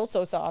 It's still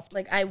so soft.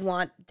 Like, I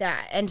want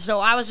that. And so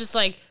I was just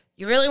like,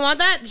 you really want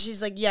that? And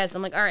she's like, yes.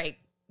 I'm like, all right,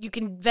 you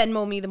can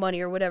Venmo me the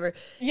money or whatever.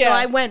 Yeah. So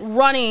I went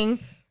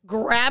running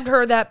grabbed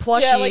her that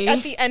plushie. Yeah, like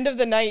at the end of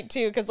the night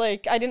too, because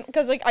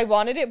I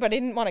wanted it, but I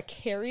didn't want to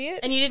carry it.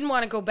 And you didn't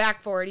want to go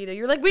back for it either.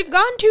 You're like, we've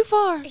gone too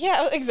far.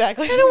 Yeah,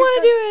 exactly. I don't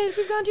want to do it.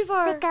 We've gone too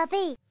far.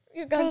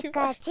 You've gone too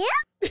far.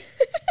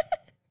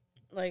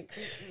 Like,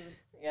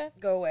 Yeah.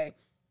 go away.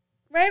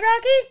 Right,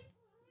 Rocky?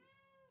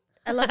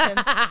 I love him.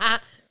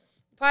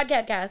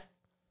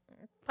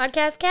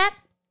 Podcast cat?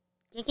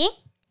 Kiki?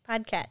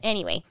 Podcat.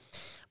 Anyway.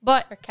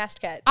 But Or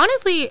cast cat.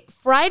 honestly,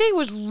 Friday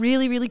was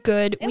really, really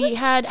good. We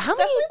had how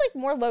many? Definitely like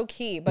more low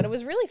key, but it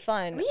was really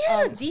fun. We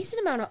had a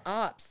decent amount of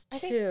ops too. I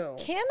think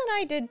Cam and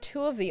I did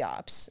 2 of the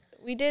ops.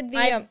 We did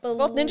I the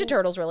both Ninja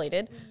Turtles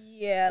related.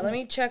 Yeah, let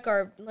me check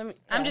our.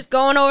 I'm just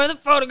going over the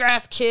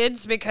photographs,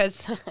 kids,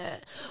 because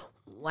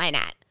why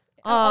not?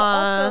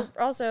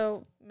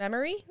 Also,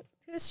 Memory.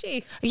 Who's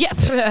she?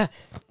 Yeah,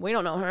 we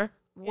don't know her.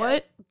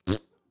 What?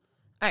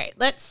 All right,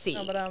 let's see.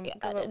 No, but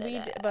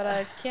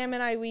Cam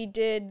and I we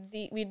did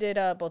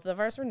both of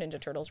ours were Ninja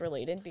Turtles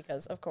related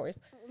because of course.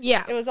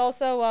 Yeah. It was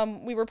also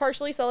we were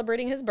partially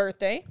celebrating his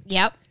birthday.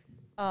 Yep.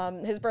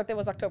 His birthday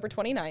was October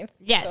 29th.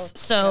 Yes.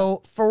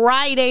 So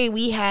Friday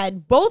we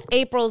had both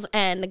Aprils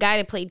and the guy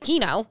that played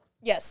Kino.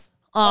 Yes.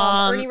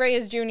 Ernie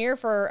Reyes Jr.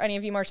 for any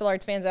of you martial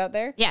arts fans out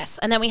there. Yes,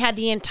 and then we had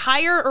the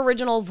entire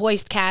original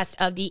voiced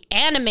cast of the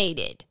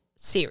animated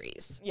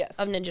series. Yes.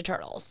 Of Ninja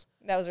Turtles.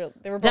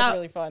 They were both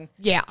really fun.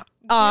 Yeah.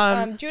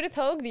 Judith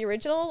Hogue, the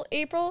original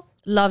April,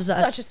 Loves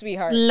us. such a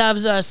sweetheart.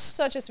 Loves us.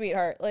 Such a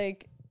sweetheart.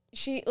 Like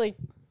she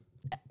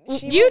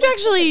You'd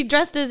actually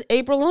dressed as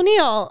April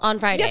O'Neil on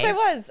Friday. Yes, I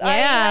was. Yeah.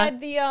 I had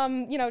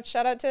the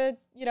shout out to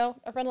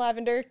our friend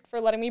Lavender for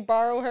letting me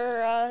borrow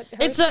her.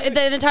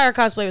 The entire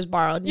cosplay was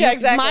borrowed. Yeah,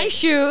 exactly. My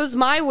shoes,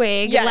 my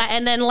wig, Yes.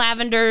 and then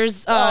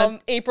Lavender's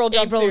April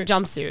jumpsuit.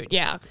 jumpsuit.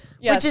 Yeah,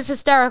 Yes. which is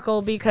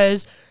hysterical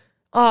because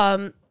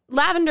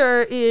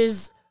Lavender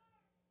is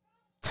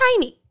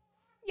tiny.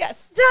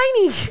 Yes.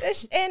 Tiny.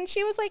 And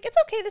she was like, "It's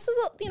okay. This is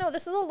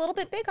a little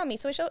bit big on me,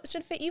 so it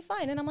should fit you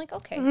fine." And I'm like,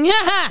 "Okay."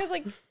 Yeah.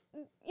 Because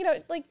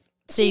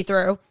See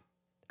through.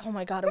 oh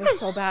my god, it was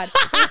so bad.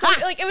 It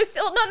was it was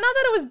still not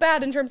that it was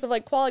bad in terms of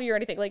like quality or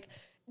anything. Like,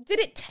 did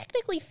it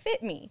technically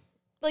fit me?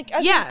 Like,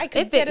 as in, I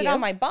could it fit get it you. on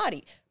my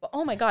body, but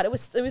oh my god, it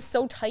was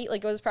so tight.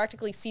 Like, it was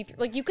practically see through.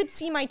 Like, you could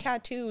see my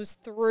tattoos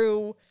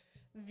through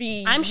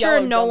the. I'm sure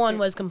yellow no jumpsuit. one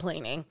was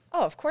complaining.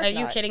 Oh, of course. Are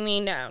you not. kidding me?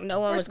 No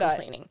one was not.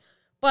 complaining.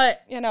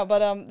 But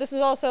This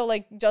is also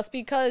like just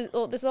because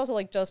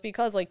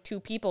like 2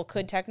 people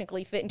could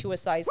technically fit into a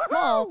size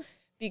small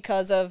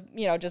because of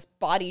just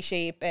body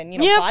shape and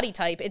body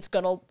type. It's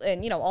gonna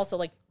also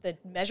like the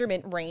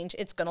measurement range.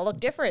 It's gonna look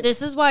different.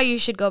 this is why you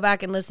should go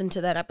back and listen to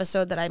that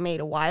episode that I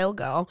made a while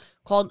ago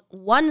called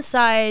 "One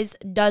Size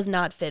Does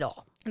Not Fit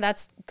All."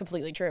 That's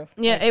completely true.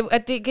 Yeah, I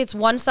think it's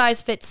 "One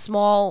Size Fits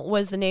Small"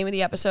 was the name of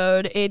the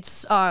episode.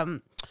 It's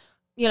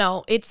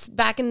it's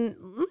back in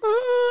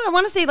I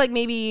want to say like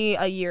maybe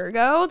a year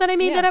ago that I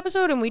made that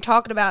episode, and we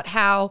talked about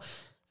how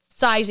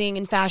sizing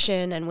and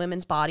fashion and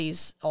women's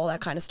bodies, all that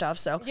kind of stuff.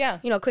 So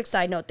quick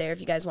side note there if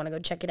you guys want to go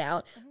check it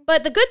out.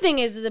 But the good thing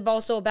is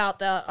also about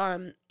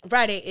the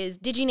Friday is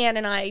DigiNan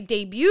and I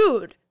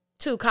debuted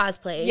 2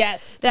 cosplays.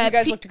 Yes, you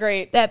guys looked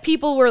great. That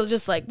people were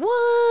just like,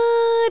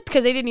 what?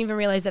 Because they didn't even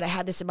realize that I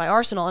had this in my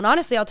arsenal. And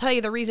honestly, I'll tell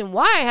you the reason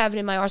why I have it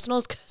in my arsenal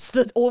is because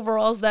the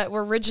overalls that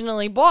were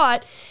originally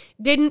bought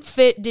didn't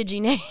fit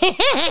DigiNan,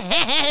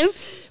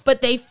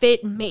 but they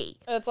fit me.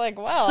 It's like,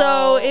 wow.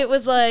 So it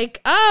was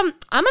like, I'm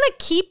going to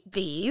keep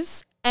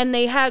these. And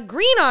they had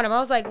green on them. I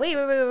was like, wait.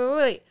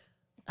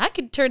 I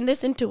could turn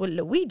this into a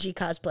Luigi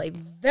cosplay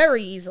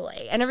very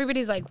easily. And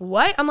everybody's like,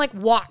 what? I'm like,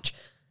 watch.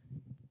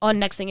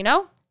 Next thing you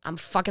know, I'm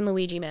fucking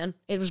Luigi, man.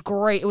 It was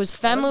great. It was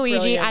Femme Luigi.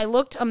 Brilliant. I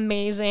looked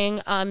amazing.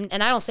 And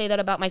I don't say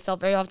that about myself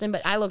very often,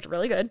 but I looked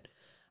really good.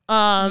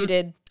 You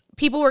did.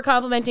 People were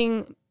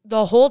complimenting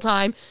the whole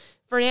time.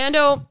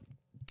 Fernando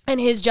and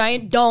his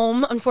giant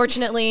dome,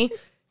 unfortunately,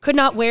 could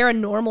not wear a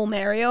normal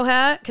Mario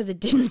hat because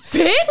it didn't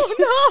fit. Oh,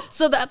 no.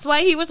 So that's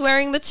why he was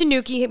wearing the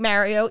Tanuki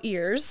Mario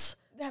ears.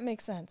 That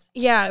makes sense.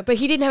 Yeah, but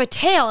he didn't have a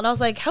tail. And I was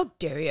like, how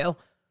dare you?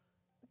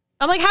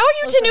 I'm like, how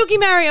are you Tanuki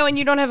Mario and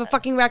you don't have a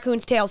fucking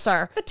raccoon's tail,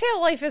 sir? The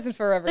tail life isn't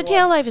for everyone. The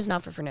tail life is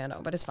not for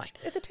Fernando, but it's fine.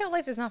 The tail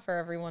life is not for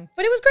everyone.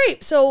 But it was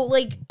great. So,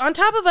 like, on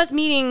top of us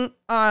meeting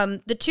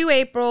the 2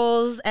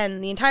 Aprils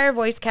and the entire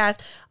voice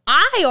cast,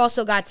 I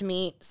also got to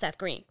meet Seth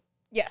Green.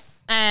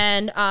 Yes.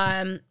 And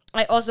I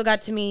also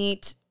got to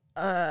meet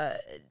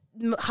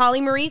Holly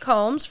Marie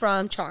Combs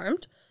from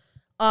Charmed.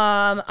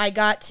 I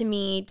got to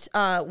meet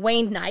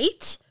Wayne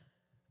Knight,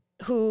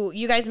 who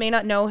you guys may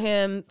not know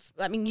him.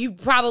 I mean, you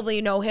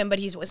probably know him, but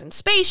he was in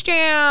Space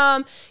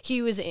Jam.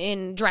 He was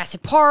in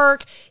Jurassic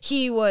Park.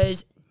 He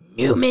was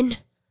Newman.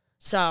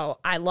 So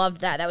I loved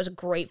that. That was a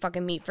great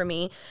fucking meet for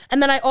me.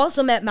 And then I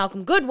also met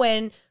Malcolm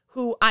Goodwin,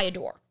 who I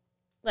adore.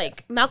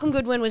 Like, Malcolm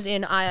Goodwin was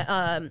in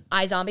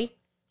iZombie.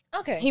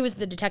 Okay. He was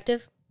the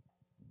detective.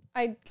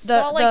 I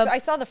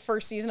saw the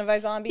first season of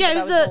iZombie. Yeah, but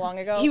that was so long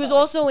ago. He was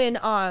also in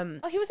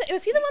was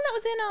he the one that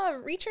was in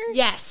Reacher?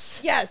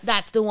 Yes. Yes.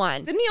 That's the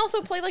one. Didn't he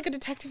also play like a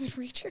detective in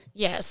Reacher?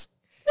 Yes.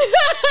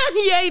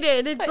 Yeah, he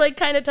did. It's like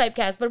kind of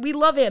typecast, but we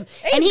love him.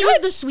 Hey, And he's he was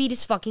good. the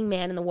sweetest fucking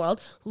man in the world.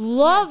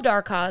 Loved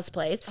our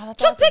cosplays. Oh,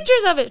 that's Took awesome.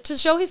 pictures of it to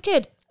show his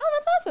kid. Oh,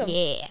 that's awesome.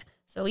 Yeah.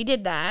 So we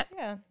did that.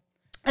 Yeah.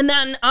 And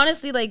then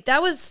honestly, like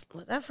that was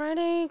that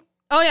Friday?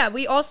 Oh yeah,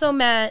 we also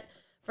met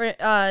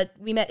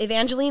we met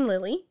Evangeline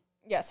Lilly.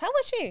 Yes. How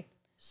was she?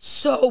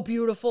 So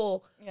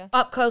beautiful. Yeah.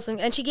 Up close,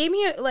 and she gave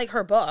me like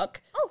her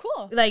book. Oh,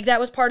 cool. Like that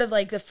was part of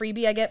like the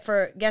freebie I get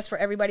for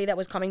everybody that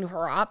was coming to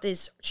her op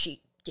is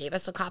she gave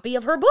us a copy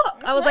of her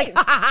book. I was like,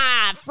 Nice. ha ha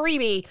ha,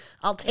 freebie.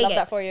 I'll take Love it.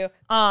 that for you.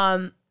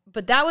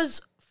 But that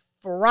was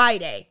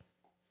Friday.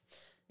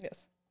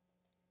 Yes.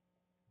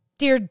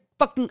 Dear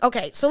fucking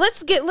okay, so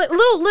let's get we're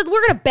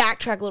gonna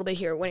backtrack a little bit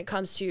here when it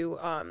comes to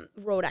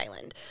Rhode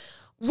Island.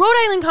 Rhode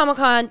Island Comic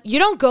Con, you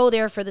don't go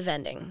there for the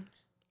vending.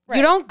 Right.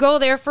 You don't go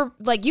there for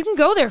like you can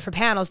go there for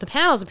panels. The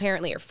panels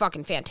apparently are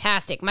fucking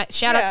fantastic.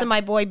 Shout out Yeah. to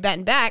my boy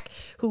Ben Beck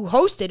who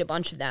hosted a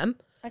bunch of them.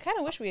 I kind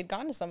of wish we had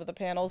gone to some of the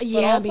panels. But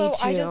Yeah, also,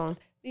 me too.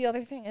 The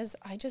other thing is,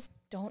 I just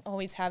don't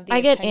always have the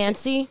I get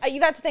attention. antsy.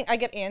 That's the thing. I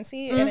get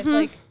antsy, and it's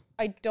like,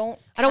 I don't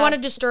want to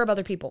have- disturb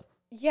other people.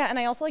 Yeah, and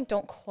I also, like,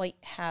 don't quite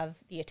have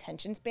the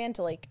attention span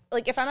to, like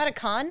if I'm at a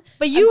con.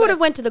 But I'm you would gonna have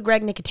went to the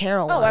Greg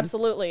Nicotero one. Oh,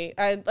 absolutely.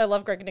 I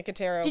love Greg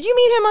Nicotero. Did you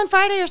meet him on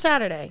Friday or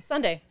Saturday?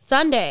 Sunday.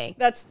 Sunday.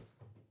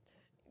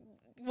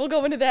 We'll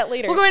go into that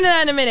later. We'll go into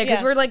that in a minute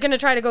because Yeah. we're like going to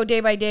try to go day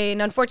by day,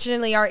 and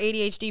unfortunately, our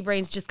ADHD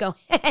brains just go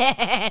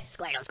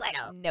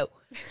Squirtle. No.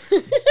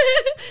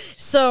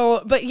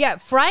 So, but yeah,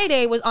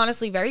 Friday was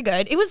honestly very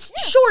good. It was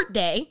short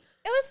day,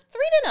 It was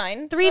 3 to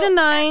 9. 3 to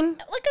 9.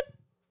 Like a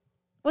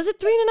Was it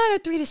 3 to 9 or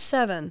 3 to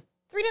 7?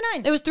 3 to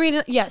 9. It was 3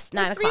 to yes,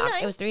 9 3 to o'clock.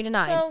 9. It was 3 to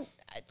 9. So,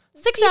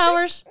 6 decent.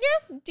 hours.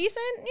 Yeah,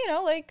 decent.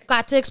 Like.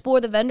 Got to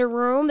explore the vendor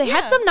room. They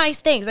had Yeah. some nice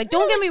things. Like,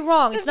 don't get me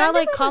wrong, the it's not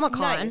like vendor room was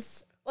Comic Con.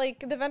 nice. Like,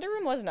 the vendor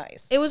room was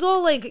nice. It was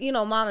all like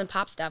mom and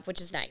pop stuff, which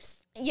is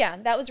nice. Yeah,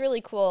 that was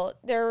really cool.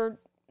 There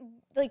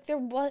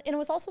was, and it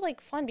was also like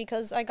fun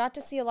because I got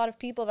to see a lot of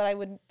people that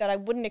I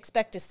wouldn't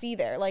expect to see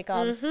there. Like,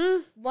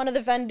 one of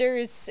the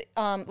vendors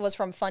was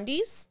from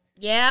Fundies.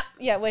 Yeah.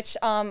 Yeah, which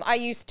I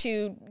used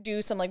to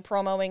do some like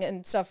promoing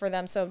and stuff for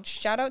them. So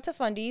shout out to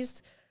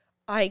Fundies.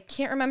 I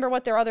can't remember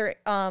what their other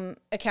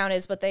account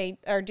is, but they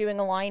are doing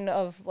a line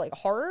of like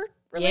horror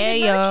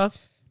related merch,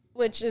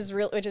 which is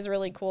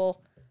really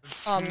cool. We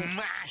So,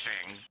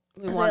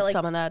 want like,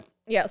 some of that.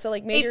 Yeah, so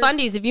like Hey, major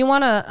Fundies, if you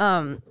want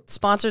to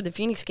sponsor the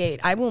Phoenix Gate,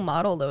 I will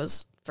model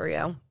those for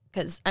you.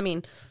 Because, I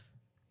mean,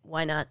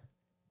 why not?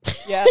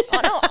 Yeah.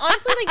 No,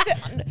 honestly,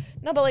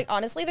 like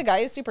honestly, the guy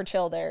is super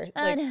chill there.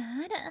 Like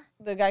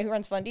the guy who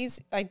runs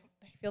Fundies, I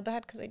feel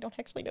bad because I don't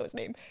actually know his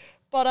name,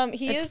 but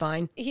It's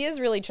fine. He is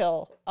really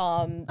chill.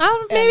 Maybe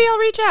I'll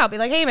reach out. Be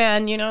like, hey,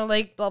 man,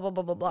 like, blah, blah,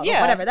 blah, blah, blah.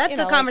 Yeah, Whatever. That's a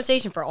like-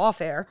 conversation for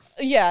off air.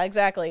 Yeah,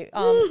 exactly.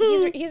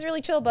 He's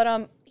really chill,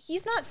 but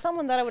he's not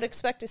someone that I would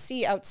expect to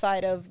see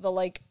outside of the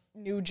like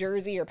New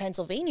Jersey or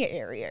Pennsylvania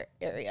area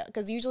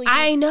because usually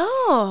I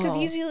know. because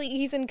usually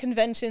he's in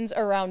conventions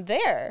around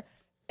there.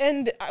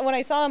 And when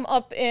I saw him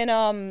up in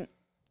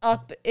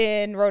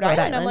Rhode Island,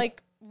 I'm Island.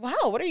 like, wow,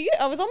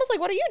 I was almost like,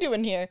 what are you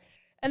doing here?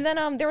 And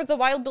then there was the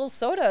Wild Bill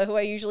Soda, who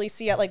I usually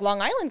see at like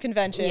Long Island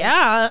conventions.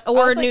 Yeah, or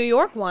was like- New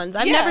York ones.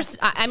 I've Yeah. never.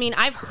 I mean,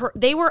 I've heard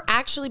they were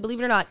actually,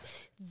 believe it or not,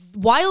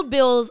 Wild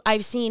Bills.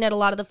 I've seen at a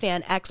lot of the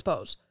fan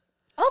expos.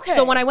 Okay.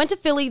 So when I went to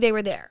Philly, they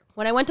were there.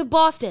 When I went to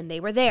Boston, they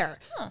were there.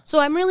 So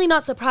I'm really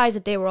not surprised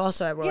that they were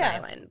also at Rhode Yeah.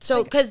 Island.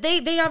 So because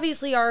they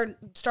obviously are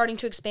starting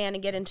to expand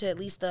and get into at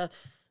least the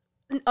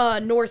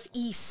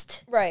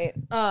northeast. Right.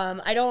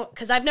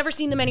 Because I've never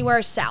seen them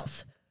anywhere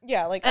south.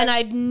 Yeah. Like, And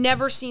I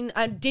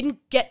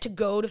didn't get to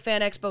go to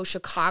Fan Expo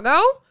Chicago.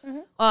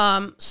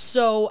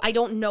 So I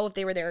don't know if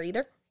they were there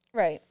either.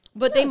 right.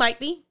 But they might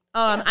be.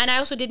 And I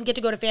also didn't get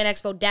to go to Fan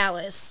Expo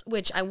Dallas,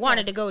 which I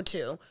wanted to go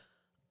to.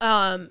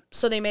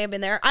 So they may have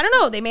been there. I don't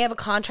know. They may have a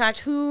contract.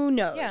 Who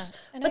knows? Yeah.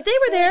 And But I they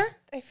were feel there. like-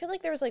 I feel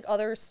like there was like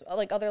other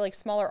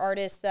smaller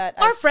artists that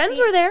Our I've friends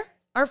seen- were there.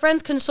 Our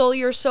friends Console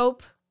Your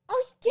Soap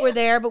Oh yeah. were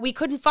there, but we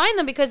couldn't find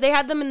them because they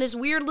had them in this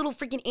weird little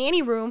freaking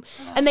Annie room,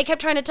 and they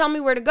kept trying to tell me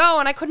where to go,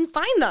 and I couldn't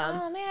find them.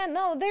 Oh man,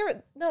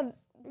 no,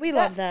 We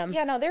love them.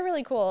 Yeah, no, they're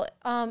really cool.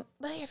 But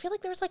I feel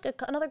like there was like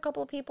another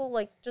couple of people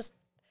like just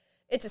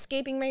it's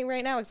escaping me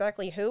right now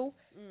exactly who,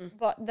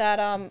 but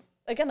that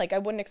again like I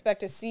wouldn't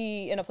expect to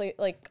see in a place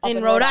like up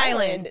In Rhode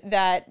Island.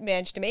 that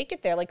managed to make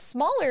it there, like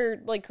smaller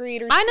like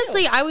creators.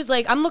 Honestly, too. I was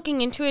like, I'm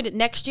looking into it.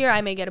 Next year,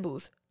 I may get a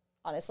booth.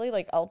 Honestly,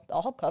 like I'll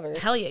help cover.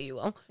 Hell yeah, you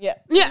will. Yeah.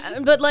 Yeah,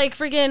 but like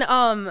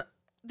freaking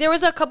there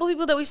was a couple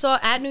people that we saw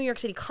at New York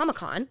City Comic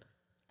Con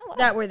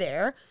that were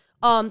there.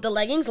 The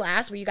Leggings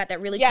Last, where you got that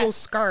really Yes. cool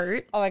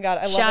skirt. Oh my god,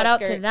 I love Shout that out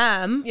skirt. to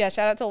them. Yeah,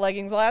 shout out to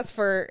Leggings Last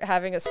for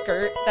having a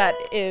skirt that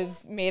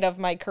is made of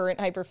my current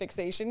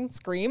hyperfixation,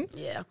 Scream.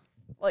 Yeah.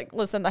 Like,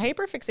 listen, the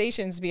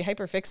hyperfixations be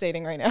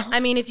hyperfixating right now. I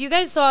mean, if you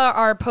guys saw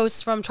our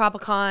posts from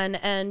Tropicon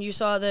and you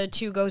saw the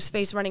two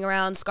Ghostface running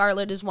around,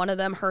 Scarlett is one of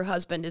them, her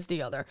husband is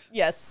the other.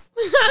 Yes.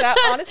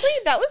 Honestly,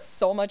 that was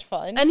so much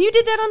fun. And you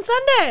did that on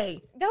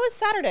Sunday. That was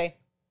Saturday.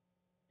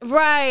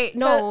 Right.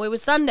 No, it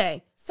was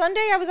Sunday.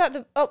 Sunday I was at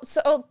the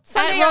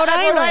Sunday Rhode at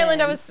Rhode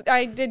Island. Island.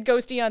 I did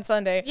ghosty on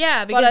Sunday.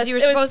 Yeah, But, because you were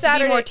it was supposed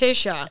Saturday. to be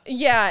Morticia.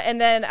 Yeah, and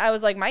then I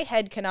was like, my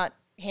head cannot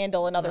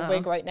handle another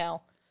wig right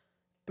now.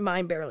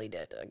 Mine barely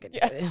did.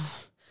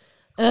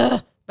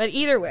 But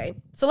either way,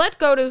 so let's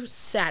go to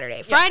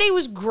Saturday. Friday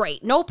was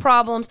great, no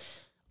problems.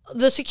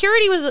 The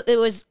security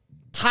was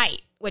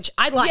tight, which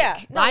I like.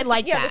 I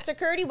like that.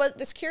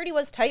 The security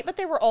was tight, but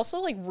they were also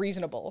like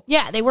reasonable.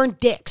 Yeah, they weren't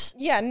dicks.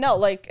 Yeah, no,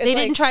 like They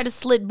didn't try to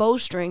slit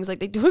bowstrings like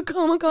they do at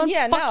Comic-Con.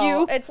 Yeah, Fuck no,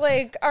 you. it's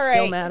like, all right,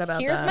 Still mad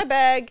about here's that. my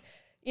bag.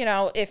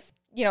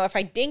 If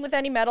I ding with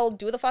any metal,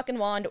 do the fucking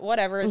wand,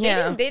 whatever.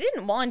 Yeah. They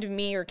didn't wand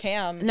me or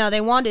Cam. No,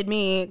 they wanted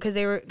me because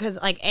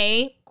like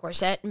A,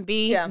 corset, and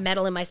B,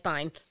 metal in my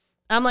spine.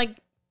 I'm like,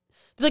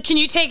 can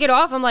you take it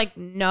off? I'm like,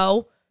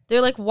 no. They're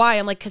like, why?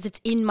 I'm like, because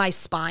it's in my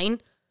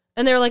spine.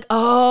 And they're like,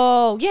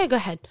 oh, yeah, go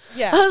ahead.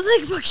 Yeah. I was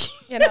like, fuck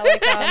you. You know,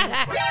 like,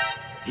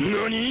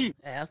 Nani?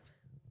 Yeah.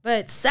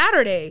 But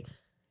Saturday,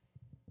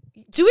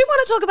 do we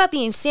want to talk about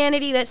the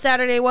insanity that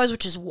Saturday was,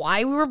 which is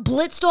why we were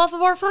blitzed off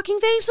of our fucking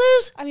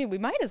faces? I mean, we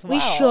might as well. We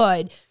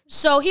should.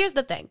 So here's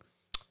the thing.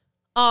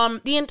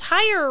 The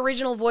entire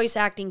original voice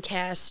acting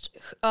cast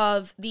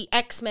of the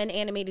X-Men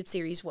animated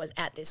series was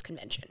at this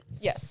convention.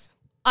 Yes.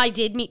 I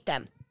did meet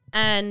them.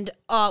 And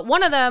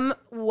one of them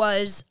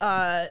was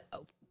the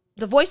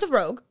voice of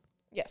Rogue,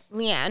 Yes.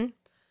 Leanne.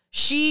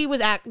 She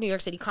was at New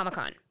York City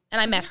Comic-Con, and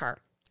I met her.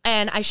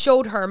 And I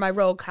showed her my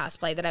Rogue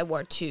cosplay that I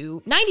wore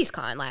to 90s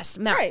Con last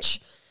March. Right.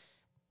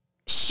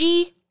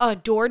 She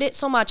adored it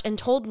so much and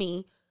told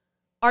me,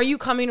 are you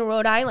coming to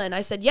Rhode Island?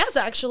 I said, yes,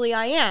 actually,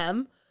 I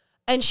am.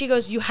 And she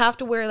goes, you have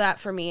to wear that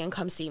for me and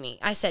come see me.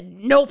 I said,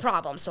 no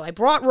problem. So I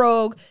brought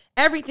Rogue.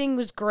 Everything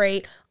was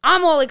great.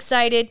 I'm all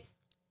excited.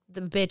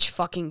 The bitch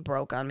fucking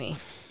broke on me.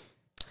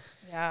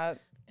 Yeah.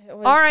 It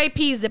was,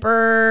 R.I.P.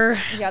 Zipper.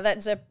 yeah,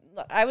 that zip.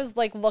 I was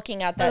like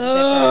looking at that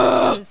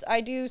zipper because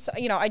I do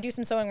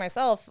some sewing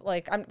myself.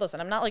 Like, I'm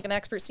not like an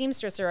expert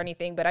seamstress or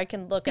anything, but I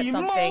can look at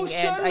something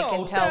and I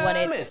can tell when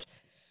it's.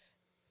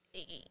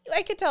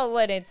 I can tell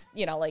when it's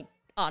like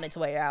on its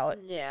way out.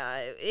 Yeah,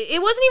 it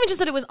wasn't even just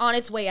that it was on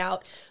its way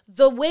out.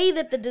 The way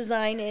that the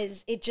design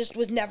is, it just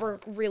was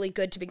never really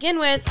good to begin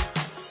with.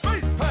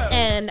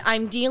 And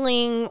I'm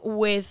dealing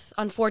with,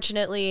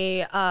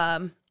 unfortunately,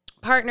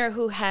 partner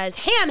who has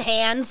ham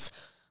hands,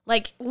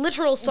 like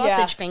literal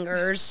sausage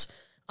fingers.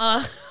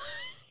 We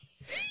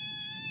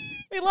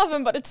love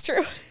him, but it's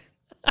true.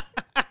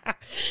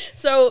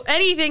 So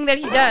anything that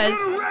he does,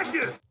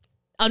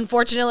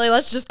 unfortunately,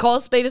 let's just call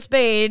a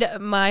spade.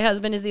 My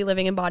husband is the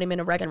living embodiment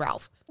of Wreck-It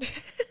Ralph.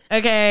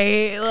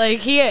 Okay, like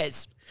he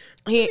is.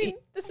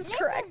 This is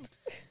correct.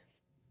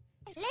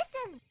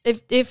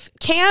 If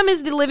Cam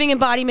is the living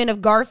embodiment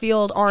of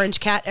Garfield Orange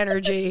Cat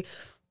energy,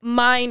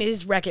 mine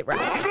is Wreck-It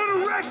Ralph.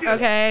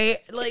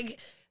 Okay? Like,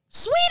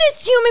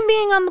 sweetest human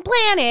being on the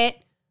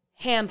planet,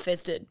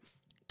 ham-fisted.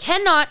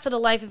 Cannot, for the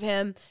life of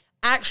him,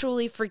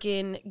 actually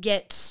freaking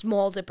get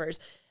small zippers.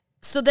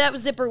 So that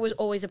zipper was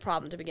always a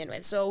problem to begin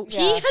with. So he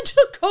had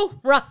to go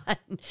run,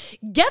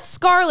 get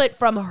Scarlett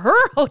from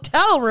her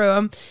hotel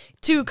room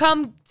to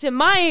come to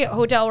my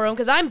hotel room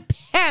because I'm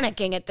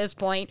panicking at this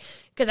point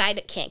because I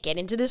can't get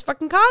into this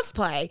fucking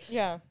cosplay.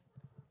 Yeah.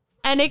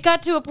 And it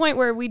got to a point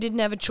where we didn't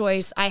have a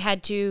choice. I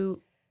had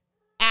to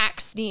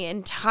axe the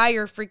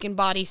entire freaking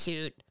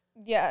bodysuit.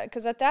 Yeah,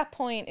 because at that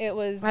point it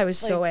was. I was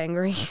so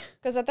angry.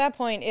 Because at that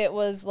point it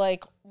was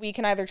like we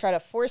can either try to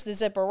force the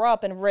zipper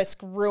up and risk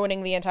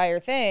ruining the entire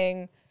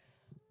thing,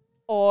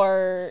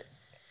 or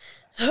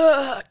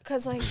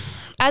because like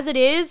As it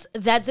is,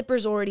 that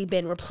zipper's already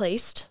been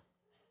replaced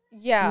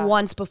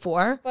once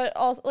before. But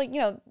also like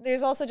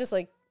there's also just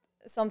like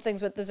some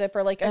things with the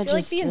zipper. Like I feel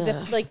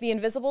like the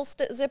invisible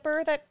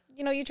zipper that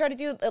you try to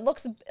do. It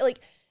looks like.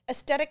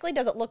 Aesthetically,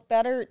 does it look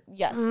better?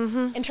 Yes.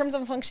 Mm-hmm. In terms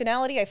of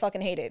functionality, I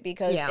fucking hate it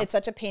because it's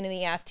such a pain in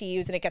the ass to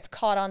use and it gets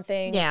caught on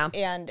things. Yeah.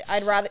 And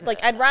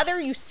I'd rather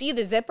you see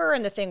the zipper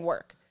and the thing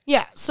work.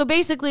 Yeah. So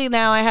basically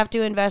now I have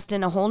to invest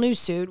in a whole new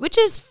suit, which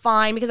is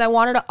fine because I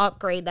wanted to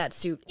upgrade that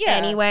suit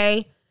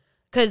anyway.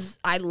 Because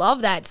I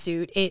love that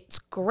suit. It's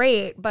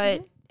great,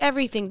 but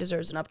everything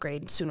deserves an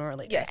upgrade sooner or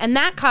later. Yes. And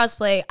that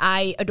cosplay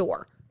I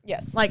adore.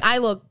 Yes. Like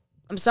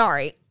I'm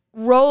sorry.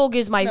 Rogue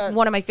is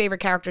one of my favorite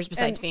characters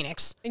besides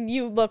Feinics. And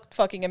you look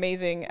fucking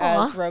amazing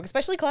as Rogue,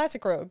 especially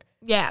classic Rogue.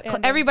 Yeah.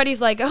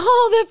 Everybody's like,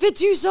 oh, that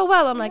fits you so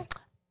well. I'm like,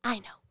 I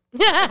know.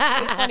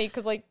 It's funny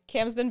because like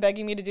Cam's been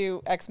begging me to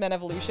do X-Men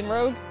Evolution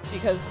Rogue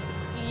because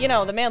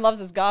the man loves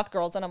his goth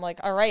girls, and I'm like,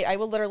 all right, I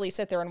will literally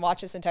sit there and watch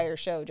this entire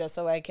show just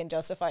so I can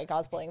justify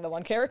cosplaying the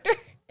one character.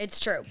 It's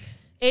true.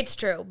 It's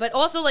true. But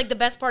also like the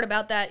best part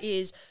about that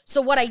is,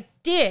 so what I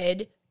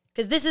did,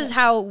 because this is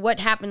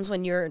what happens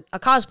when you're a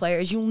cosplayer,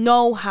 is you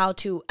know how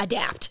to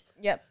adapt.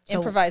 Yep. So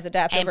improvise,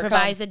 adapt,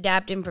 improvise.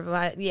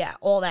 Yeah,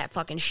 all that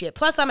fucking shit.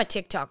 Plus, I'm a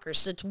TikToker,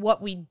 so it's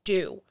what we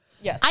do.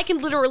 Yes. I can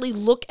literally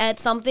look at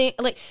something.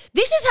 Like,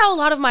 this is how a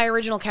lot of my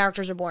original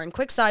characters are born.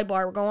 Quick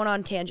sidebar, we're going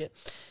on tangent.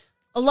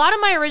 A lot of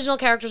my original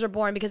characters are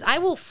born because I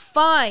will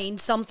find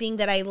something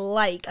that I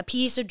like, a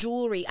piece of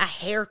jewelry, a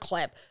hair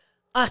clip,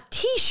 a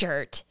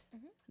t-shirt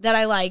that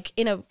I like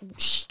in a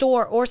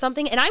store or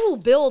something, and I will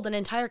build an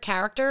entire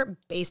character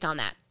based on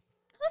that.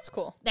 That's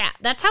cool. Yeah,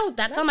 that's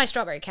how my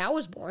strawberry cow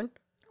was born.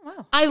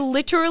 Wow. I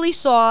literally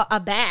saw a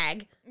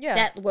bag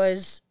that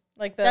was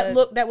like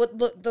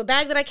the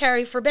bag that I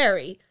carry for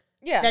Barry.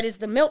 Yeah. That is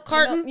the milk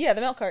carton. The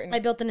milk carton. I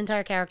built an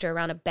entire character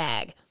around a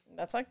bag.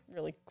 That's like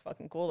really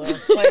fucking cool though.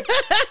 Like,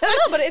 no,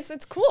 but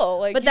it's cool.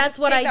 Like, But that's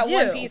what I that do.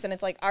 one piece, and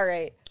it's like, all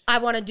right, I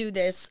want to do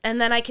this, and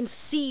then I can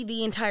see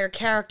the entire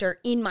character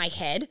in my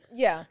head.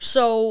 yeah,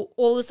 So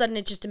all of a sudden,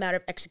 it's just a matter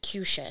of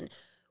execution.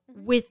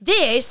 With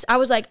this, I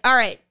was like, all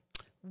right,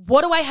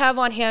 what do I have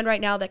on hand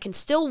right now that can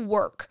still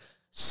work?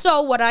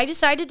 So what I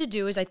decided to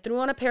do is I threw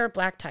on a pair of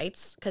black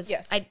tights because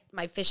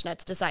my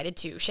fishnets decided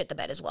to shit the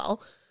bed as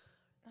well.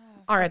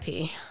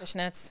 R.I.P.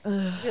 fishnets.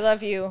 We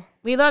love you.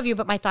 We love you,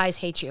 but my thighs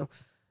hate you.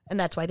 And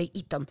that's why they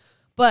eat them.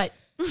 But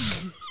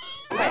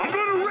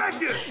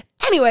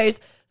anyways,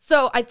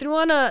 so I threw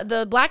on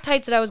the black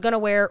tights that I was going to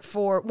wear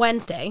for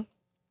Wednesday,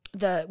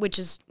 which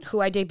is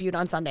who I debuted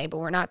on Sunday, but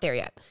we're not there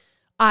yet.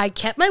 I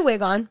kept my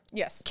wig on.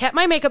 Yes. Kept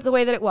my makeup the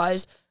way that it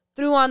was.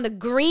 Threw on the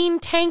green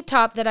tank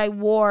top that I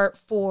wore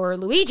for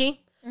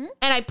Luigi. And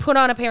I put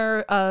on a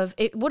pair of,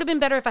 it would have been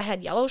better if I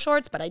had yellow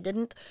shorts, but I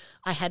didn't.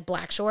 I had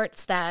black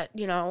shorts that,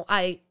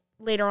 I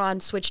later on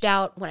switched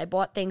out when I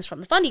bought things from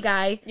the Fundy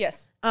guy.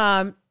 Yes.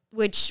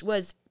 Which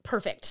was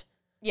perfect.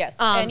 Yes.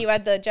 And you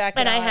had the jacket.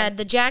 And I on. had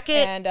the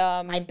jacket, And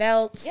my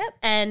belt, Yep.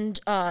 and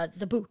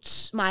the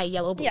boots, my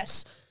yellow boots.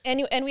 yes.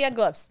 And we had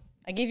gloves.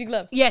 I gave you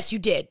gloves. Yes, you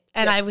did.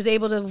 And I was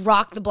able to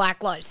rock the black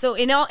gloves. So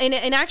in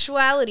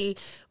actuality,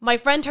 my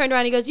friend turned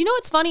around and he goes, you know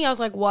what's funny? I was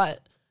like,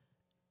 what?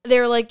 They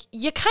were like,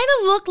 you kind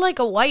of look like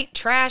a white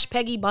trash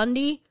Peggy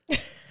Bundy. I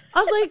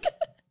was like,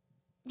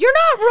 you're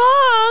not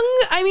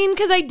wrong. I mean,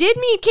 because I did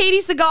meet Katie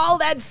Seagal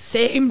that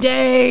same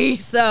day.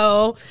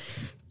 So,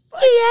 yeah.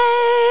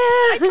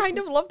 I kind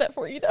of love that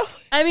for you, though.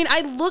 I mean,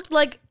 I looked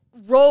like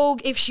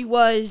Rogue if she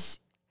was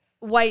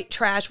white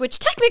trash, which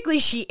technically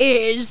she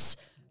is.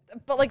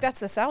 But, like, that's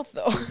the South,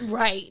 though.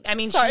 Right. I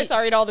mean, sorry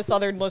to all the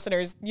Southern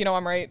listeners. You know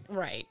I'm right.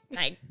 Right.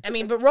 I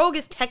mean, but Rogue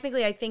is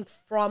technically, I think,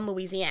 from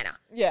Louisiana.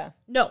 Yeah.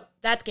 No,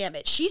 that's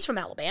Gambit. She's from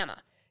Alabama.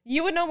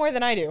 You would know more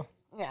than I do.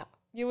 Yeah.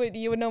 You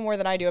would know more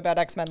than I do about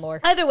X-Men lore.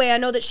 Either way, I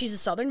know that she's a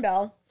Southern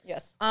Belle.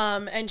 Yes.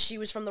 And she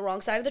was from the wrong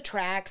side of the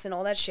tracks and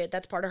all that shit.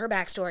 That's part of her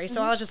backstory.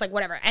 So I was just like,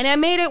 whatever. And I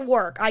made it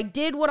work. I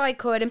did what I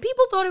could, and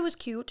people thought it was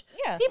cute.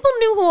 Yeah. People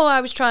knew who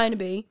I was trying to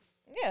be.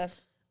 Yeah.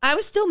 I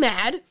was still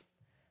mad.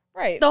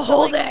 Right. The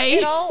whole day.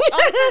 It all,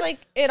 honestly,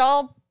 it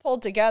all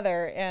pulled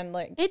together, and,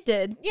 like, It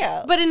did.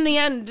 yeah. But in the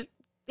end,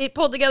 it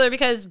pulled together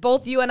because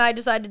both you and I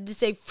decided to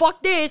say,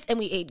 fuck this, and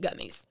we ate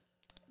gummies.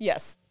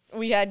 Yes.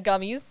 We had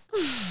gummies.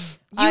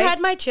 You had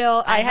my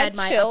chill. I had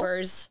my chill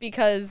uppers.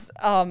 Because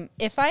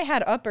if I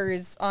had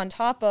uppers on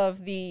top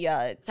of the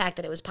Fact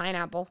that it was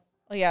pineapple.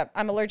 well, yeah,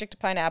 I'm allergic to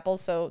pineapple,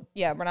 so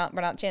yeah, we're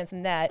not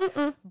chancing that.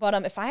 But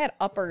if I had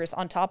uppers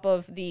on top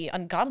of the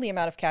ungodly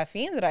amount of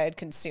caffeine that I had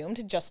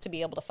consumed just to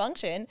be able to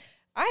function,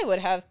 I would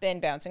have been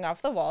bouncing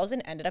off the walls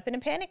and ended up in a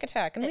panic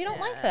attack, and we don't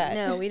like that.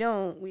 No, we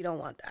don't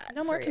want that.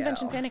 No more for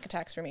convention you. panic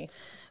attacks for me.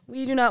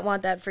 We do not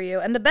want that for you.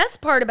 And the best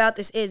part about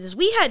this is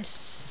we had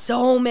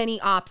so many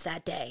ops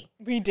that day.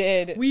 We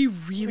did. We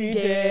really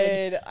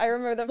did. I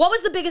remember the What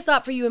was the biggest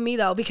op for you and me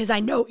though? Because I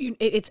know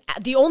it's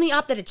the only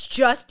op that it's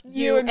just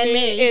you and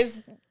me.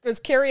 was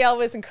Carrie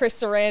Elvis and Chris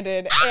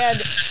Sarandon,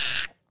 and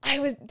I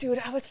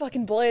was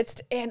fucking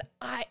blitzed, and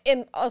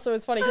also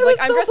it's funny because like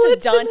I'm dressed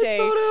as Dante.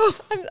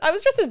 I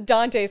was dressed as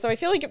Dante, so I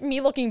feel like me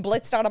looking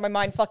blitzed out of my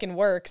mind fucking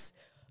works.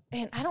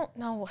 And I don't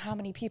know how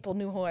many people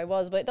knew who I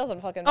was, but it doesn't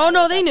fucking matter. Oh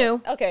no, they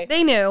knew. Okay,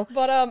 they knew.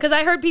 But because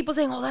I heard people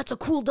saying, "Oh, that's a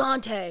cool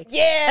Dante."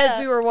 Yeah, as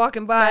we were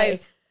walking by.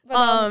 Nice.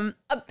 But,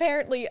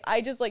 apparently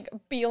I just like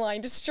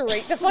beelined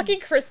straight to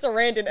fucking Chris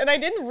Sarandon, and I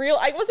didn't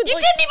I wasn't. You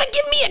didn't even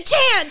give me a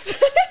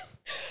chance.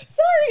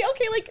 Sorry.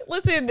 Okay, like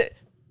listen.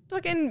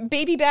 Fucking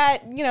baby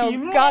bat,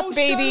 goth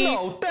baby,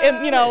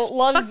 and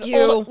loves Fuck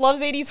you.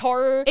 loves 80s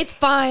horror. It's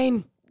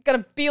fine.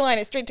 Gonna beeline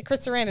it straight to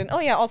Chris Sarandon. Oh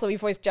yeah, also he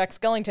voiced Jack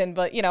Skellington,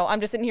 but I'm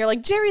just sitting here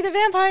like Jerry the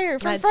Vampire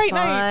from Fright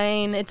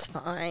Night. It's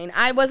fine.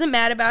 I wasn't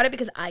mad about it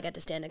because I got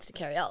to stand next to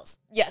Carrie Ells.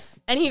 Yes,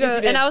 and he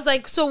goes, and I was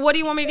like, "So what do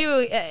you want me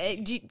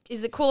to do?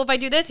 Is it cool if I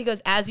do this?" He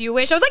goes, "As you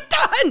wish." I was like,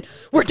 "Done.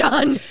 We're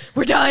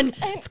done.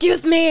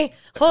 Excuse me.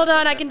 Hold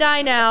on. I can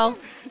die now.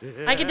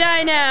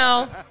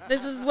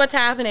 This is what's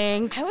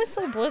happening." I was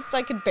so blitzed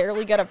I could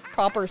barely get a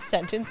proper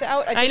sentence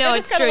out. I know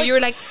it's true. You were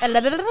like, I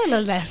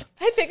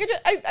think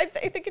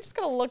I just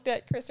kind of looked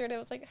at Chris and I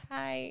was like,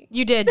 "Hi."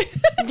 You did.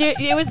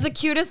 It was the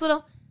cutest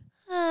little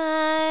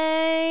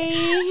hi.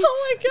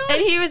 Oh my god!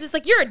 And he was just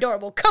like, "You're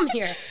adorable. Come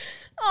here."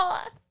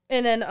 Aw.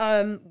 And then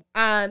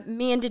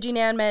me and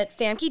Diginan met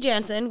Famke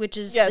Janssen, which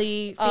is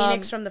the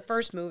Feinics from the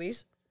first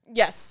movies.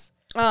 Yes.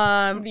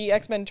 The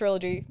X-Men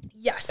trilogy.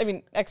 Yes. I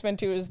mean, X-Men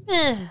 2 is...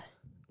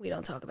 We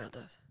don't talk about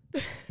those.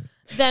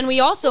 Then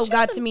we also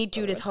got to meet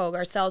Judith Hoag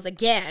ourselves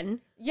again.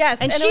 Yes,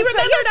 And it she was-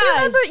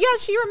 remembered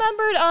us. She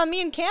remembered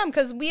me and Cam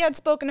because we had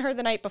spoken to her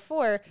the night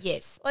before.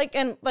 Yes. Like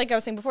I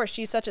was saying before,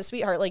 she's such a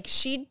sweetheart. Like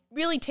she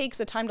really takes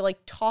the time to like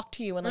talk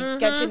to you and like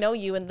get to know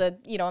you in the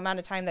amount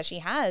of time that she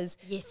has.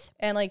 Yes.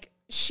 And like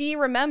she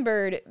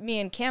remembered me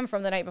and Cam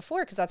from the night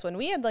before because that's when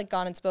we had like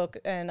gone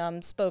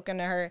and spoken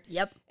to her.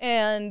 Yep.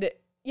 And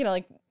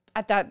like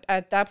at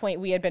that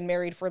point we had been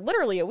married for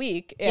literally a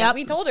week, and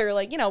we told her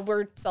like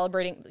we're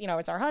celebrating.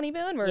 It's our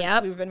honeymoon.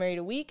 We've been married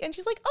a week, and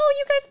she's like, "Oh,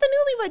 you guys, the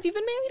newlyweds, you've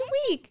been married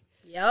a week."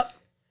 Yep.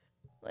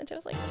 And I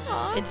was like,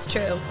 "Aw." It's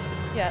true.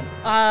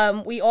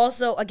 Yeah. We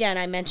also, again,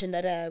 I mentioned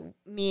that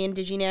me and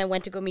Degina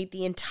went to go meet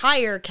the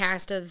entire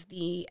cast of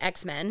the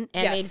X-Men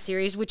animated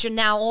series, which are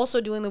now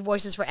also doing the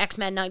voices for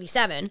X-Men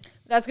 97.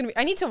 That's gonna be.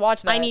 I need to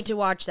watch that. I need to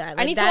watch that.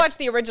 I need to watch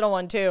the original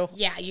one too.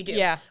 Yeah, you do.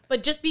 Yeah.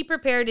 But just be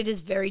prepared. It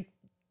is very.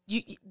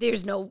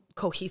 There's no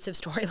cohesive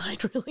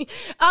storyline really.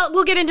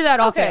 We'll get into that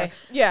off air.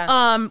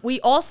 Yeah.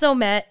 We also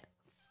met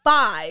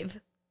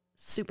 5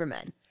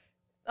 Supermen.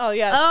 Oh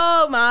yeah.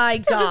 Oh my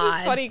god. This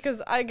is funny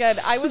because I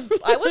was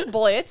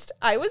blitzed.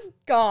 I was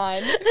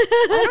gone.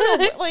 I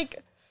don't know.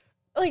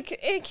 Like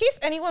in case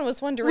anyone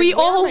was wondering, We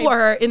where all am I-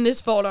 were in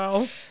this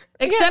photo.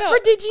 Except no. for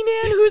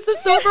Diginan, who's the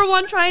sober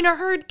one trying to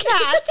herd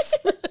cats.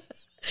 That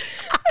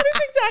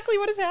is exactly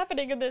what is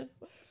happening in this.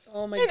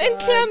 Oh my And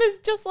Cam is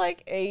just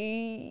like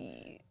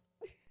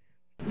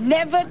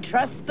Never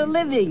trust the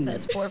living.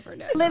 That's poor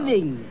Fernando.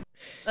 Living.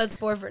 That's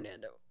poor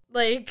Fernando.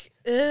 Like,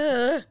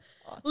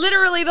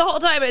 literally the whole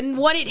time. And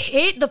when it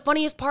hit, the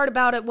funniest part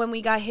about it when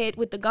we got hit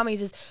with the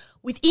gummies is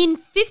within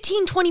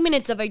 15, 20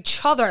 minutes of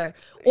each other,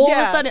 all of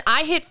a sudden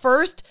I hit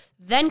first,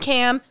 then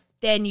Cam,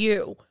 then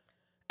you.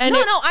 And no,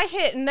 I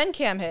hit and then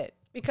Cam hit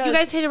because you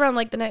guys hit around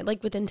like the night,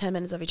 like within 10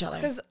 minutes of each other.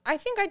 because I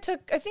think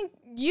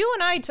you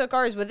and I took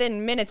ours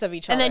within minutes of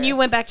each other, And then you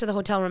went back to the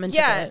hotel room and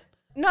took it.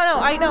 No,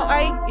 I know.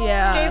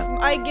 Yeah.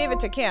 I gave it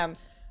to Cam.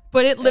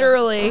 But it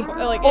literally,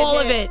 like, all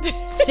it of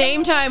it,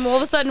 same time, all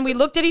of a sudden we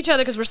looked at each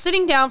other because we're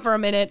sitting down for a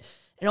minute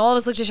and all of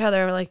us looked at each other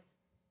and we're like,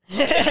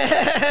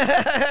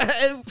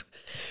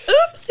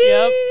 oopsie.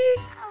 Yep.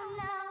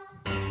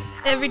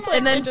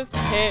 And then it just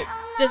hit.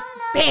 just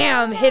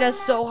bam, hit us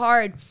so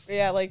hard.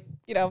 Yeah, like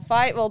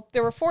 5. Well,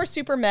 there were 4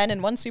 Supermen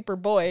and 1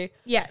 Superboy.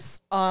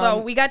 Yes.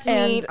 So we got to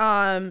meet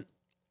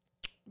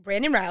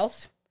Brandon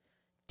Routh,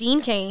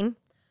 Dean Cain,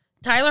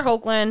 Tyler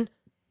Hoechlin,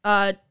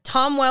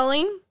 Tom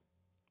Welling,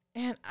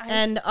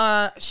 And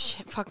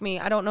fuck me,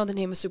 I don't know the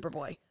name of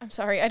Superboy. I'm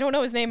sorry, I don't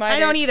know his name either. I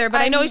don't either,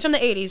 but I know he's from the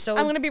 80s. So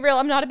I'm gonna be real.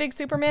 I'm not a big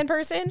Superman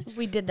person.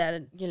 we did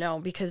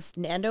that, because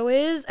Nando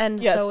is, and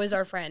Yes. so is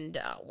our friend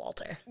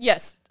Walter.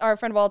 Yes, our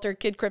friend Walter,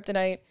 Kid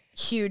Kryptonite.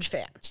 Huge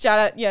fan.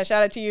 Shout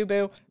out to you,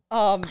 boo.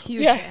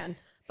 Huge fan.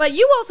 But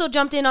you also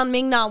jumped in on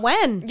Ming Na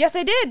Wen. Yes,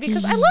 I did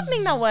because I love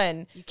Ming Na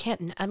Wen. You can't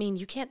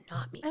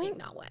not meet Ming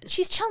Na Wen.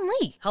 She's Chun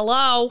Li.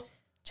 Hello.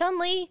 Chun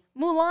Li,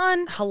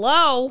 Mulan.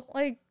 Hello.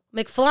 Like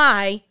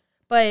McFly.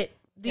 But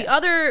the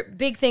other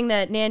big thing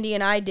that Nandy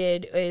and I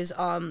did is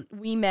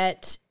we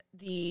met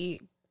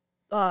the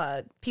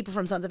people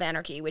from Sons of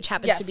Anarchy, which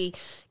happens to be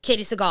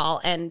Katie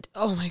Seagal and,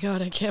 oh my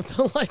God, I can't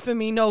for the life of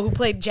me know who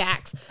played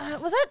Jax.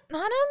 was that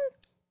Hunnam?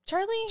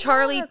 Charlie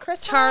Charlie- Hunnam or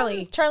Chris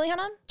Charlie. Hunnam? Charlie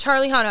Hunnam?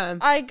 Charlie Hunnam.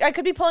 I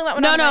could be pulling that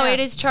one out. No, of my it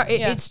ass.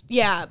 is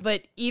it's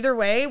but either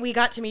way, we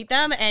got to meet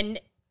them and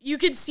you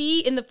could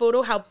see in the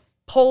photo how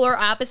polar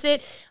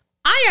opposite.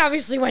 I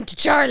obviously went to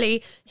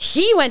Charlie.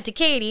 He went to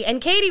Katie, and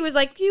Katie was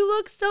like, "You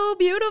look so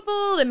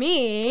beautiful to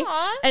me."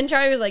 Aw. And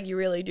Charlie was like, "You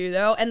really do,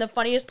 though." And the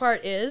funniest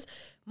part is,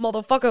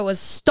 motherfucker was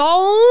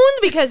stoned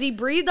because he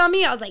breathed on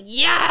me. I was like,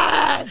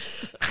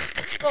 "Yes."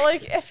 But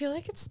like, I feel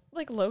like it's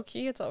like low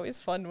key. It's always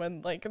fun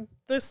when like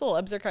the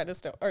celebs are kind of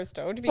stoned.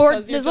 Or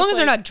Because you're as long just as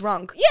they're like- not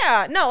drunk.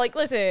 Yeah, no, like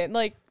listen,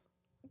 like,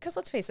 because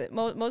let's face it,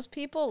 most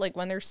people like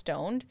when they're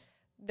stoned,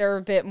 they're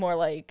a bit more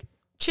like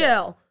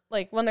Chill.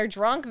 like when they're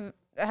drunk,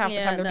 half the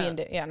Yeah, time they're no.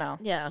 being no.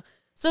 Yeah.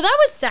 So that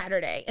was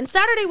Saturday. And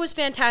Saturday was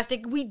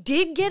fantastic. We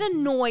did get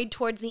annoyed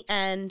towards the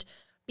end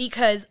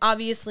because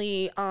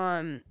obviously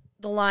the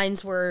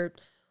lines were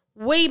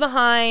way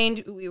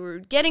behind. We were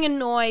getting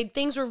annoyed.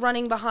 Things were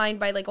running behind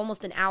by like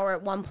almost an hour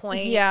at one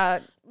point. Yeah,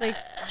 like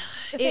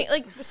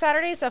like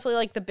Saturday is definitely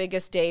like the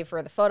biggest day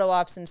for the photo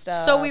ops and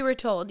stuff. So we were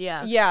told,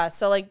 yeah. Yeah,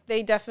 so like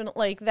they definitely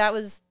like that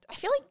was. I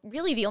feel like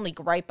really the only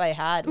gripe I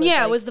had. Was, Yeah,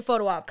 like, it was the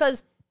photo op.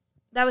 because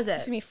That was it.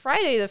 excuse me,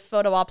 Friday the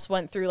photo ops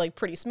went through like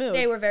pretty smooth.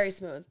 They were very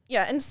smooth.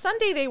 Yeah, and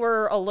Sunday they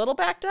were a little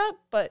backed up,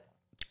 but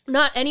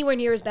Not anywhere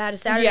near as bad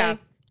as Saturday. Yeah.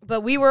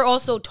 But we were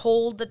also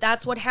told that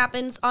that's what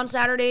happens on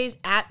Saturdays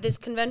at this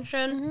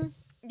convention.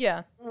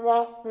 yeah.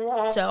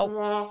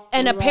 So,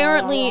 and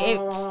apparently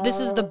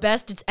this is the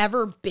best it's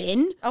ever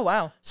been. Oh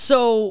wow.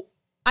 So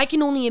I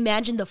can only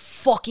imagine the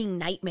fucking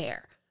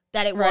nightmare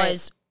that it Right.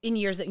 was in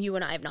years that you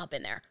and I have not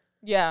been there.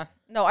 Yeah.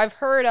 No, I've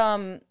heard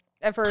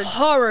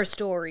Horror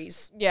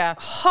stories. yeah.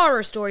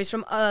 Horror stories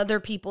from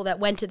other people that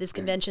went to this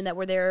convention that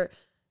were there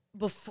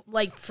before,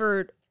 like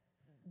for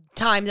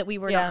time that we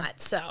were Yeah. not.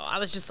 So I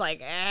was just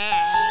like,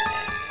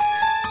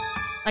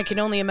 I can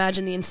only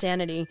imagine the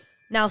insanity.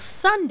 Now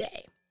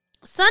Sunday,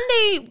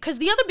 Sunday, because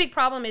the other big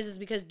problem is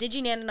because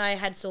DigiNan and I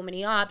had so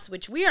many ops,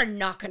 which we are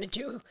not going to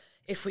do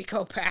if we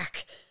go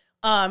back.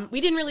 We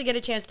didn't really get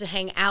a chance to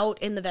hang out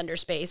in the vendor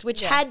space,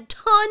 which had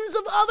tons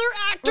of other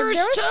actors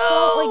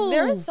too.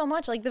 There was so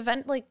much, like, a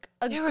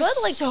There were good,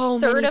 like, so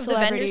third many of the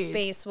vendor celebrities.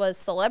 space was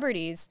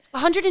celebrities.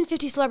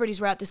 150 celebrities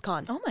were at this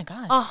con. Oh my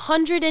God.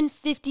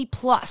 150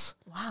 plus.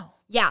 Wow.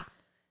 Yeah.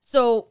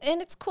 So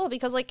And it's cool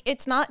because, like,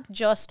 it's not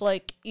just,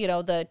 like, you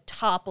know, the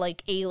top,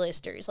 like,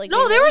 A-listers. Like,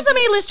 no, they there really were some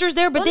do- A-listers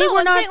there, but Well, they no, were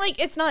I'm not. saying,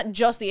 like, it's not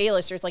just the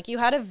A-listers. Like, you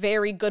had a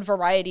very good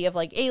variety of,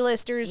 like,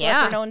 A-listers, Yeah.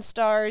 lesser-known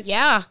stars.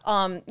 Yeah.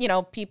 You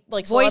know, people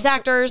like Voice celebs-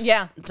 actors.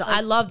 Yeah.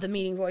 I love the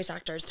meeting voice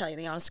actors, tell you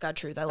the honest to God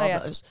truth. I love yeah.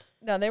 those.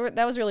 No,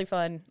 that was really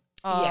fun.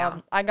 Yeah.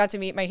 I got to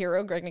meet my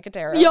hero, Greg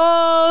Nicotero.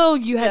 Yo,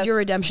 you had Yes. your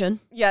redemption.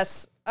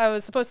 Yes, I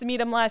was supposed to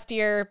meet him last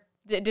year.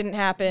 It didn't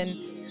happen.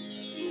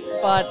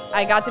 But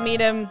I got to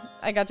meet him.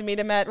 I got to meet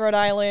him at Rhode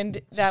Island.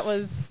 It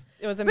was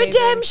amazing.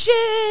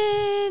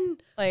 Redemption.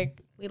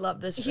 Like, We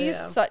love this for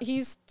he's you.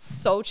 he's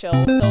so chill,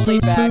 so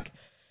laid back.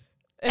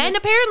 And it's-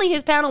 apparently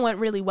his panel went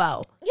really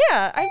well.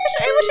 yeah, I wish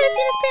I had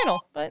seen his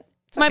panel, but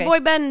it's My okay. boy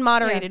Ben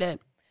moderated it.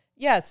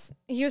 Yes,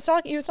 he was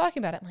talking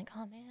about it. I'm like,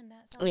 oh man,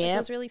 that sounds like Yeah. it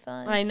was really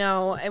fun. I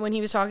know. And when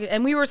he was talking,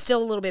 and we were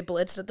still a little bit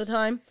blitzed at the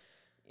time.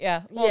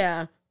 Yeah, well,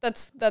 Yeah.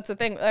 That's the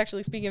thing.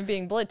 Actually, speaking of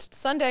being blitzed,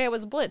 Sunday I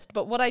was blitzed.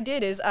 But what I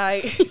did is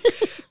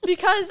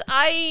because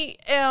I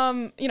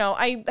you know,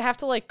 I have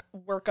to like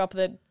work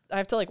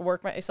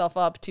myself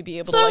up to be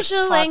able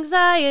Social to like talk.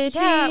 anxiety.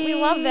 Yeah, we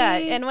love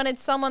that. And when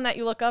it's someone that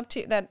you look up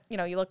to,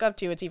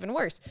 it's even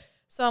worse.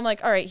 So I'm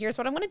like, all right, here's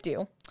what I'm gonna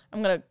do.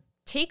 I'm gonna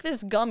take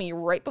this gummy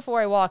right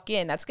before I walk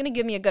in. That's gonna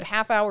give me a good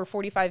half hour,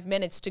 45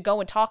 minutes to go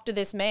and talk to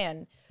this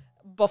man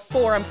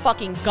before I'm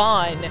fucking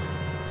gone.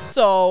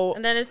 So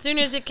And then as soon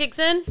as it kicks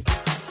in,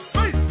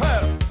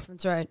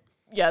 that's right.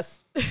 yes.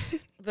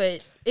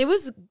 But it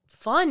was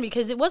fun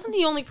because it wasn't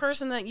the only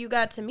person that you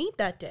got to meet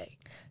that day.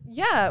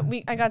 Yeah,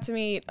 I got to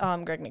meet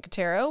Greg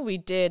Nicotero. We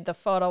did the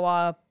photo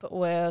op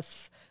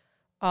with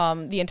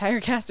the entire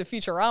cast of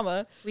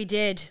Futurama. We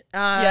did.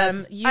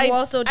 Yes. You I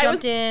also was-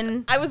 jumped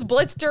in. I was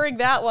blitzed during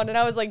that one, and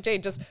I was like,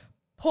 Jade, just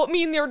put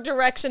me in the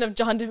direction of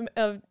John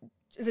DiMaggio.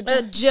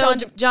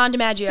 John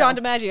DiMaggio. John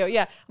DiMaggio,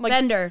 yeah. I'm like,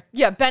 Bender.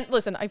 Yeah, Ben.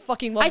 Listen, I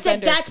fucking love I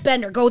said, Bender. that's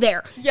Bender. Go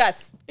there.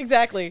 Yes,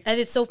 exactly. And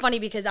it's so funny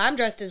because I'm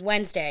dressed as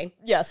Wednesday.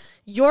 Yes.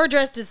 You're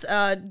dressed as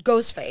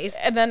Ghostface.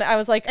 And then I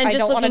was like, And I just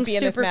don't want to looking be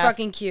in this super mask.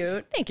 fucking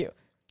cute. Thank you.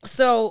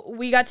 So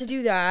we got to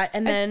do that.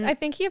 And then I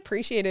think he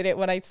appreciated it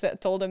when I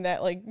told him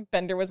that like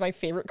Bender was my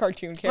favorite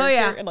cartoon character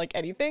yeah. and like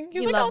anything. He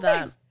he was like, loved oh, that.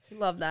 thanks. He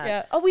loved that.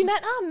 Yeah. Oh, we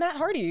met Matt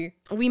Hardy.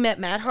 We met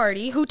Matt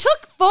Hardy, who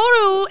took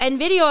photo and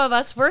video of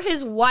us for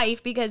his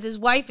wife because his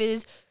wife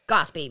is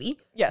Goth Baby.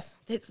 Yes.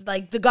 It's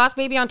like the Goth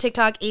Baby on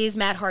TikTok is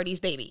Matt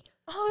Hardy's baby.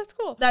 Oh, that's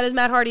cool. That is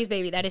Matt Hardy's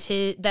baby. That is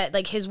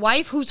his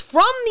wife, who's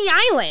from the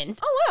island.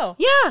 Oh, wow.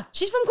 Yeah,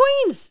 she's from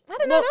Queens. I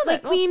did not know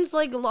like that. Queens,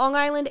 like Long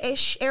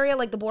Island-ish area,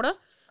 like the border.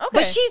 Okay.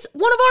 But she's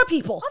one of our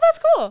people. Oh,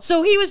 that's cool.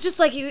 So he was just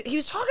like, he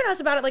was talking to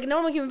us about it like a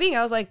normal human being.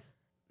 I was like,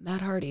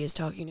 Matt Hardy is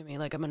talking to me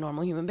like I'm a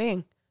normal human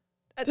being.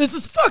 This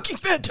is fucking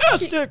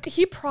fantastic.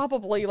 He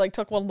probably like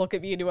took one look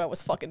at me and knew I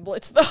was fucking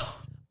blitzed though.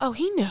 Oh,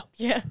 he knew.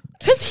 Yeah.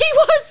 Because he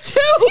was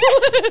too.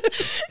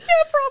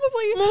 Yeah,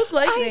 probably. Most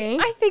likely.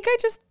 I think I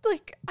just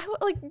like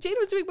Jade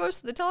was doing most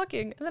of the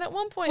talking, and then at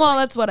one point, Well,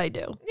 that's what I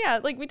do. yeah,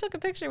 like we took a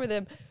picture with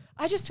him.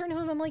 I just turned to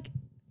him. I'm like,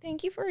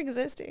 "Thank you for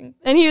existing."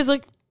 And he was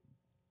like,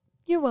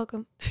 you're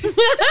welcome.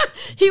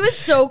 He was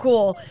so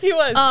cool. He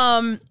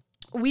was.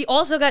 We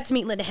also got to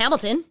meet Linda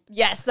Hamilton.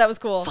 Yes, that was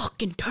cool.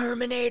 Fucking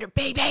Terminator,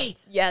 baby.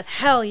 Yes.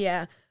 Hell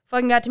yeah.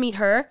 Fucking got to meet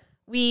her.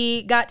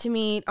 We got to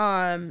meet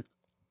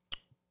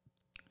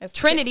Yes.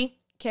 Trinity,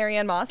 Carrie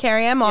Ann Moss.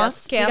 Carrie Ann Moss.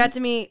 Yes, Cam. We got to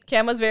meet,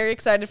 Cam was very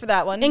excited for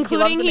that one.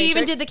 including he, he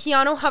even Matrix. did the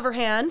Keanu hover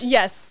hand,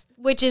 Yes.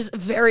 which is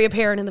very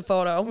apparent in the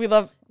photo.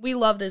 We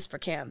love this for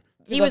Cam.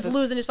 We He love was this.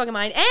 losing his fucking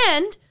mind.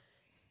 And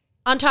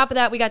on top of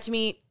that, we got to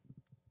meet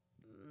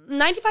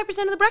 95%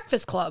 of the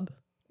Breakfast Club.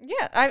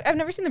 Yeah, I've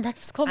never seen the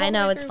Breakfast Club. I all the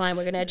know, way it's through. fine.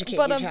 We're going to educate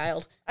But, your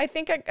child. I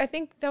think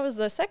that was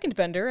the second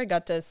Bender I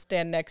got to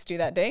stand next to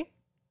that day.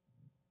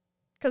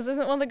 Because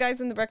isn't one of the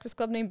guys in the Breakfast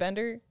Club named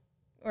Bender?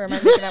 Or am I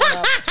making that one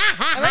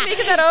up? Am I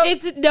making that up?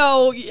 It's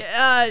no,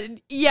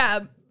 yeah,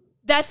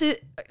 that's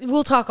it.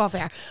 We'll talk off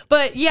air,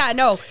 but yeah,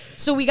 no.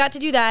 So we got to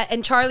do that,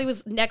 and Charlie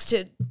was next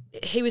to.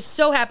 He was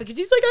so happy because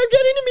he's like, I'm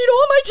getting to meet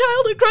all my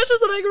childhood crushes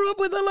that I grew up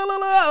with. La, la, la,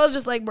 la. I was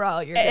just like, bro,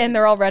 you're. Good. And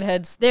they're all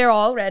redheads. They're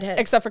all redheads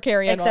Except for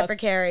Carrie Ann except Moss. for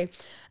Carrie.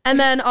 And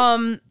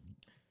then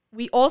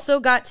we also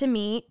got to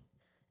meet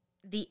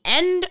the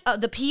end of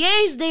the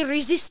pièce de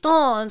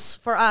résistance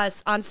for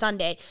us on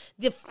Sunday.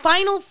 The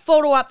final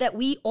photo op that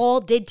we all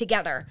did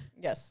together.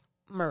 Yes.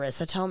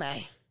 Marissa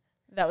Tomei.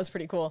 That was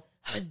pretty cool.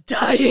 I was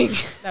dying.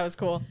 That was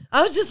cool.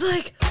 I was just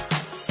like,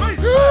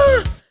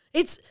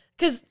 it's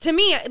because to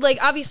me, like,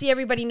 obviously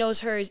everybody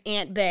knows her as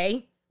Aunt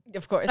Bay,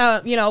 Of course.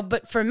 you know,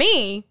 but for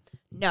me,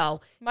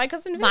 No. My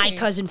cousin Vinny. My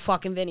cousin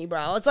fucking Vinny,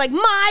 bro. It's like,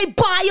 my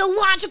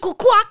biological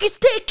clock is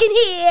ticking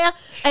here.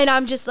 And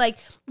I'm just like,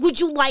 would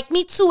you like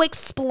me to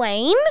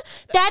explain?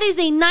 That is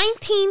a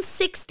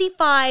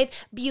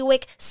 1965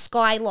 Buick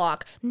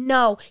Skylark.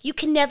 No, you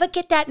can never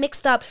get that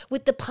mixed up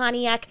with the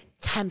Pontiac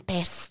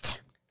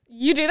Tempest.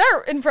 You do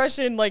that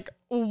impression like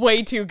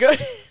way too good.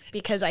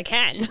 Because I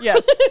can.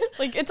 Yes.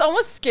 Like it's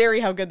almost scary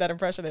how good that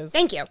impression is.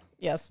 Thank you.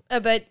 Yes.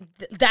 But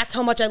that's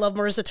how much I love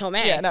Marissa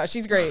Tomei. Yeah, no,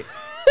 she's great.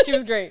 She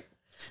was great.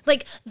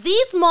 Like,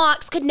 these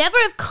marks could never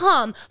have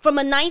come from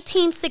a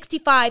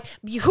 1965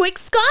 Buick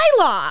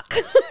Skylark.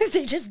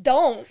 They just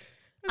don't.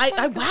 I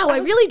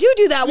really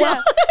do that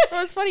well. It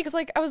was funny because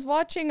like I was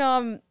watching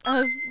her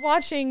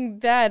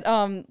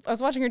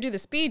do the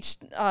speech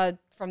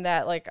from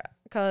that, like,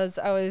 because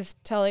I was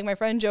telling my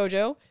friend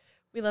Jojo,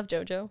 we love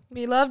Jojo.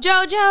 We love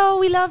Jojo.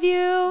 We love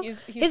you.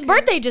 His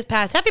birthday just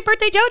passed. Happy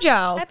birthday,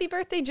 Jojo. Happy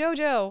birthday,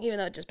 Jojo. Even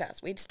though it just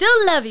passed, we'd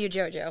still love you,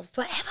 Jojo,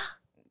 forever.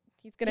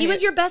 He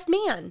was your best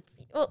man.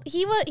 Well,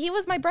 he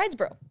was my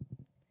bridesbro.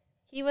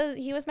 He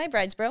was my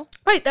bridesbro.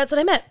 Right, that's what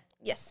I meant.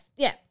 Yes.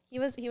 Yeah. He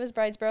was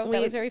bridesbro.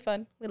 That was very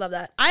fun. We love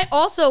that. I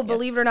also,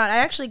 believe it or not, I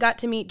actually got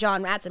to meet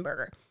John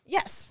Ratzenberger.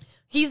 Yes.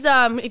 He's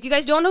if you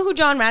guys don't know who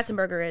John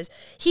Ratzenberger is,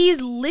 he's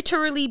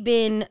literally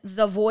been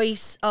the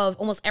voice of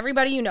almost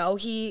everybody you know.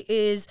 He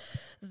is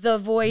the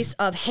voice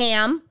of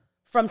Ham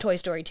from Toy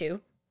Story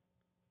 2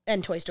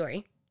 and Toy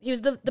Story. He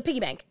was the piggy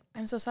bank.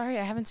 I'm so sorry.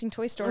 I haven't seen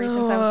Toy Story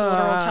since I was a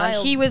literal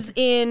child. He was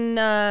in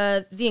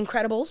The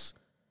Incredibles.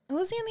 Who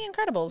was he in The He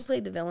Incredibles?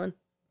 played the villain.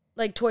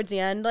 Like towards the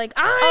end, like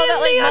that,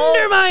 the mole-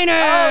 Underminer.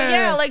 Oh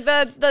yeah, like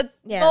the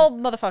old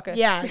motherfucker.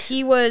 Yeah,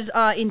 he was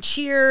in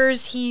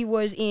Cheers. He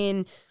was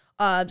in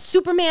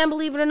Superman,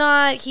 believe it or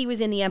not. He was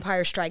in The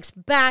Empire Strikes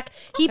Back.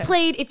 He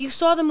played, if you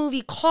saw the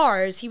movie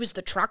Cars, he was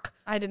the truck.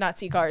 I did not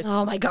see Cars.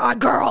 Oh my God,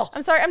 girl.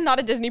 I'm sorry, I'm not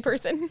a Disney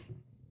person.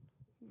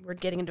 We're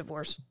getting a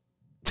divorce.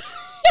 What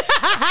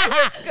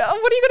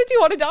are you gonna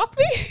do? Unadopt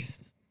me?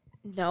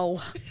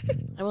 No,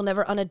 I will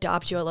never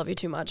unadopt you. I love you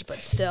too much, but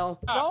still.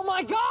 Oh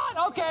my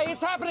God! Okay,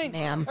 it's happening.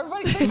 Ma'am.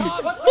 Everybody stay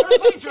calm. What's the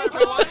procedure,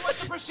 everyone?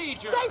 What's the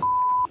procedure? Stay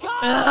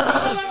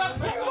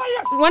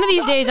calm. One of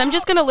these days, I'm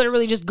just going to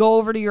literally just go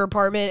over to your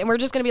apartment and we're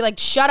just going to be like,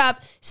 shut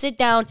up, sit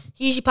down,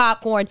 here's your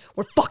popcorn.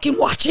 We're fucking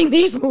watching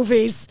these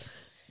movies.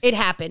 It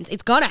happens.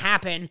 It's going to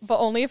happen. But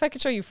only if I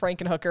could show you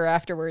Frankenhooker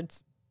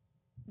afterwards.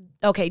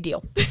 Okay,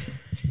 deal.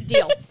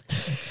 Deal.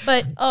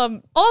 But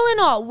all in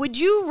all, would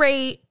you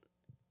rate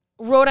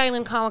Rhode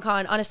Island Comic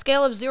Con on a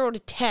scale of 0 to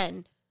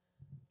 10?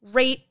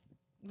 Rate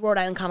Rhode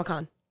Island Comic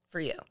Con for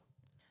you.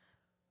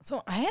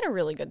 So I had a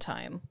really good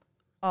time.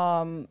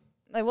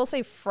 I will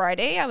say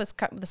Friday,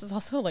 this is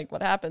also like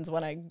what happens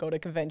when I go to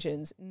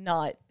conventions,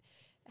 not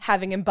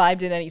having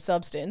imbibed in any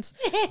substance.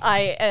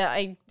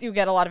 I do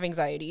get a lot of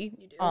anxiety.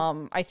 You do?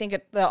 I think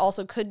that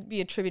also could be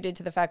attributed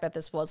to the fact that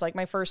this was like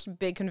my first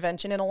big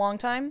convention in a long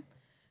time.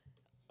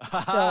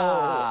 So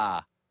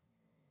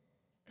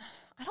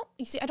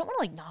I don't want to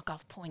like knock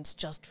off points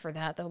just for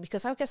that though,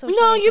 because I guess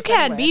no, you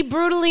can be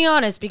brutally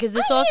honest because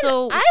this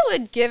I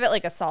would give it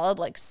like a solid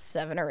like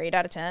 7 or 8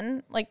 out of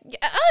 10. Like,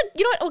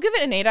 you know what? I'll give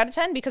it an 8 out of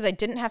 10 because I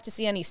didn't have to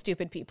see any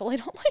stupid people I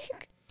don't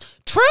like.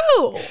 True.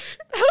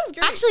 That was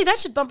great. Actually, that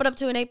should bump it up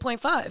to an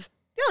 8.5.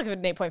 Yeah, I'll give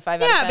it an 8.5 out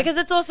of 10. Yeah, because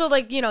it's also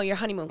like, you know, your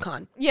honeymoon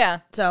con. Yeah.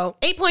 So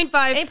 8.5.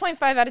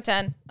 8.5 out of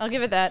 10. I'll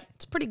give it that.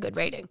 It's a pretty good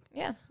rating.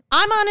 Yeah.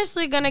 I'm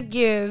honestly going to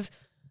give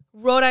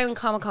Rhode Island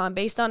Comic Con,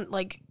 based on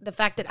like the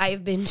fact that I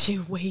have been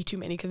to way too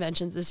many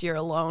conventions this year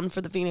alone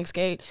for the Phoenix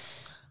Gate.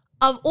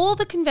 Of all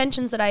the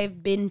conventions that I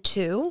have been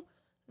to,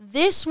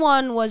 this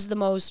one was the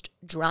most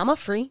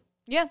drama-free.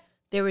 Yeah.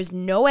 There was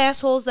no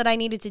assholes that I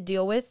needed to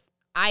deal with.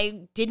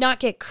 I did not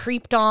get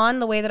creeped on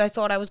the way that I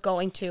thought I was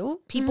going to.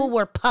 People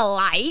were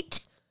polite.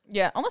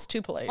 Yeah, almost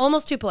too polite.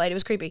 Almost too polite. It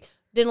was creepy.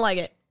 Didn't like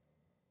it.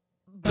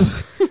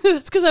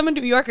 That's because I'm a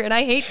New Yorker and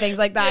I hate things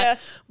like that. Yeah.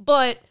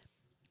 But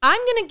I'm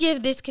going to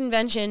give this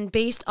convention,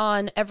 based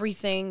on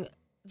everything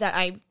that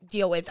I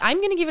deal with, I'm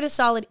going to give it a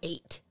solid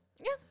 8.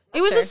 Yeah.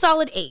 It was fair. a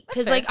solid 8.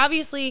 Because, like,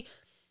 obviously,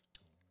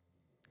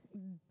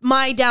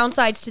 my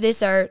downsides to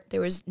this are there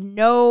was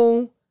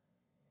no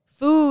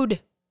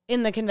food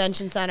in the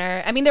convention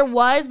center. I mean, there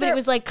was, but it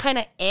was, like, kind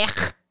of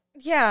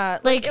Yeah.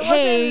 Like, it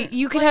hey, wasn't,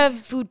 you could have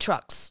food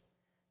trucks.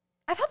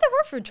 I thought there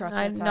were food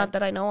trucks inside. Not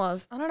that I know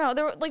of. I don't know.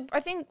 There were, like, I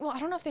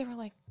don't know if they were,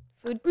 like,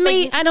 food.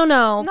 Mate, I don't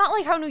know. Not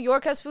like how New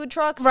York has food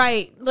trucks.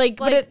 Right. Like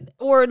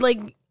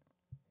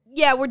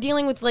yeah, we're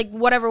dealing with like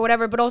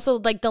whatever, but also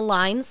like the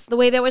lines, the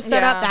way that was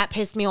set up, that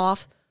pissed me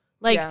off.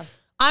 Like,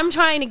 I'm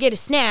trying to get a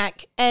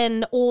snack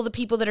and all the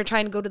people that are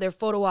trying to go to their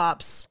photo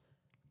ops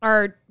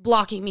are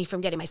blocking me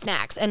from getting my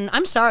snacks. And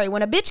I'm sorry,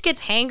 when a bitch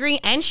gets hangry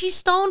and she's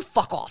stoned,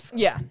 fuck off.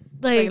 Yeah.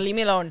 Like, leave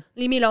me alone.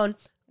 Leave me alone.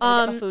 Get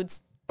my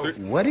foods.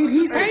 What did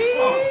he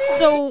say?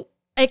 So,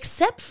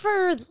 except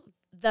for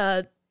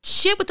the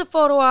shit with the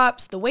photo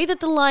ops, the way that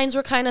the lines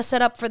were kind of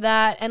set up for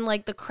that, and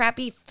like the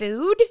crappy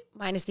food,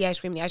 minus the ice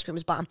cream. The ice cream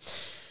was bomb.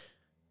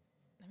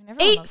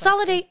 8,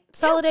 solid 8,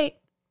 solid 8.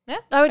 Yeah,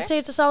 I would say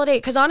it's a solid 8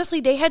 because honestly,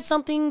 they had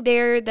something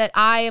there that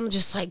I am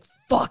just like,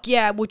 fuck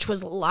yeah, which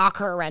was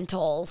locker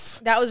rentals.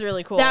 that was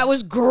really cool. That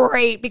was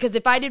great because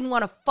if I didn't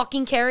want to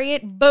fucking carry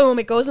it, boom,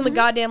 it goes in the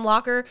goddamn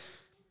locker.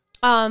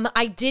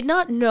 I did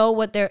not know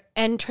what their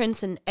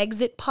entrance and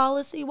exit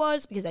policy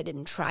was because I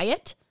didn't try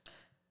it.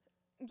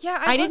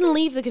 Yeah, I didn't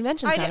leave the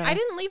convention center. I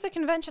didn't leave the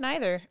convention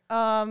either.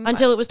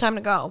 Until it was time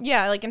to go.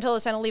 Yeah, like until it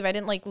was time to leave. I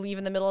didn't like leave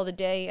in the middle of the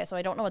day, so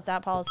I don't know what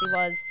that policy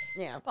was.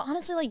 Yeah. But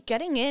honestly, like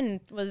getting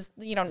in was,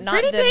 not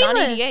Pretty the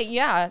painless. non-ADA.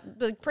 Yeah,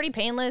 but pretty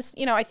painless.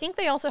 I think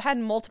they also had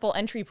multiple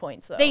entry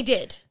points though. They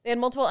did. They had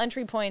multiple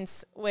entry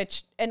points,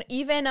 and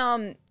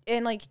even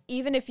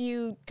even if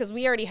you, because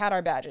we already had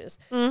our badges,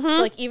 so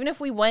like even if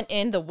we went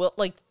in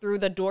through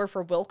the door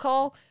for will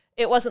call,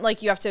 it wasn't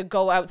like you have to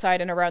go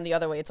outside and around the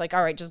other way. It's like,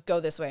 all right, just go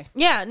this way.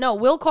 Yeah, no,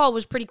 will call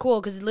was pretty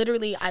cool because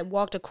literally I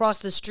walked across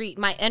the street,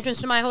 my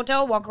entrance to my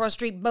hotel, walk across the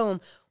street,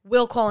 boom,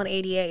 will call an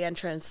ADA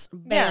entrance,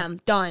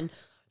 bam, done.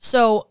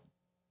 So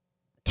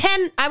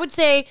 10, I would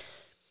say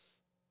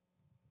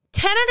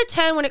 10 out of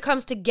 10 when it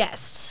comes to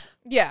guests.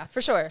 Yeah,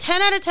 for sure.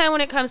 10 out of 10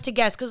 when it comes to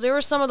guests because there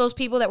were some of those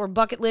people that were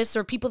bucket lists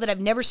or people that I've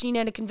never seen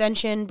at a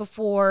convention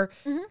before.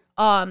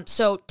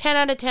 So 10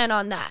 out of 10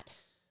 on that.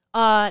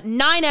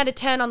 9 out of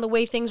 10 on the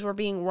way things were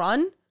being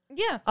run.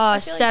 Yeah. I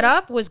feel like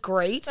Setup was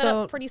great.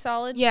 setup pretty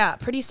solid. Yeah,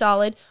 pretty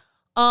solid.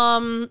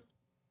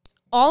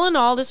 All in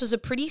all, this was a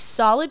pretty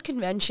solid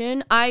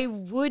convention. I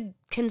would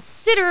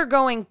consider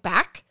going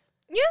back.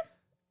 Yeah.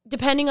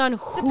 Depending on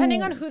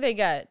who they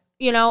get.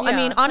 I mean,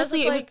 Yeah,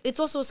 honestly, 'cause it's it's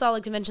also a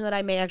solid convention that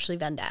I may actually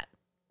vend at.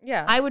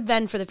 Yeah. I would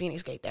vend for the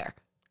Phoenix Gate there.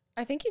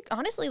 I think you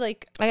honestly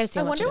like. I gotta see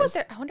how much it is.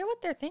 I wonder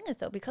what their thing is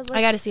though, because I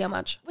like gotta see how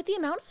much. with the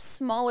amount of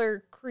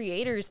smaller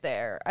creators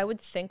there, I would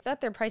think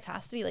that their price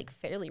has to be like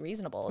fairly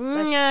reasonable.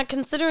 Especially, Yeah,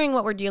 considering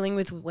what we're dealing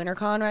with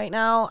WinterCon right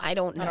now, I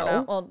don't know. I don't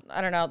know. Well,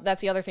 I don't know.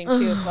 That's the other thing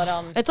too. But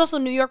It's also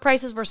New York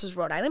prices versus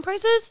Rhode Island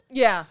prices.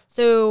 yeah,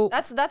 So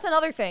that's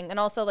another thing, and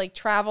also like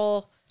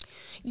travel.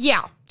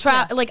 yeah,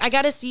 like I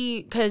gotta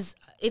see because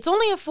it's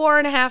only a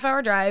 4.5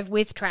 hour drive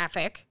with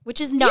traffic,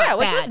 which is not bad.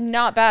 which was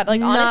not bad.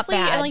 Like Not honestly,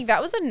 bad. and like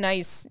that was a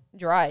nice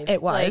drive.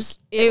 It was.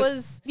 Like, it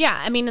was. Yeah,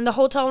 I mean, in the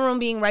hotel room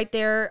being right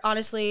there,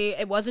 honestly,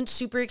 it wasn't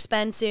super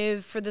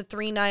expensive for the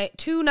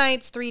 2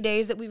 nights, 3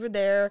 days that we were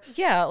there.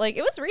 Yeah, like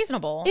it was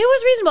reasonable. It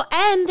was reasonable,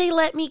 and they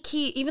let me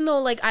keep, even though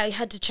like I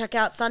had to check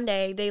out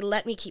Sunday, they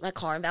let me keep my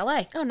car in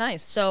valet. Oh,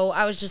 nice. So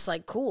I was just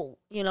like, cool,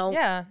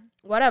 Yeah.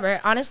 whatever.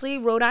 Honestly,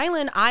 Rhode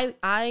Island,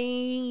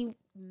 I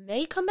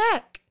may come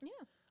back. Yeah,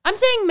 I'm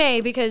saying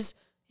may because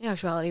in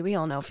actuality, we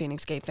all know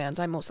Phoenix Gate fans.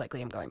 I most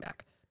likely am going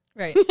back.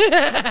 Right.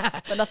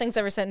 But nothing's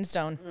ever set in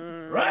stone.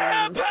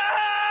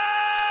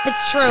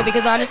 It's true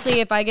because honestly,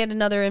 if I get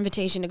another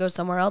invitation to go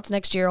somewhere else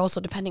next year, also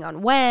depending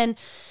on when,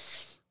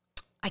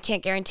 I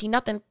can't guarantee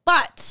nothing.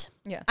 But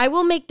Yeah. I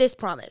will make this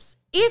promise: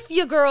 if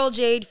your girl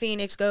Jade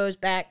Phoenix goes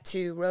back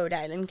to Rhode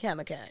Island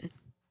Comic-Con,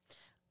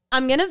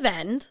 I'm gonna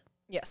vend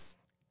Yes.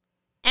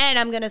 and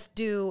I'm gonna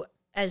do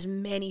as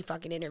many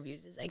fucking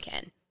interviews as I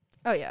can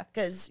Oh yeah.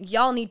 because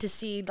y'all need to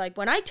see. Like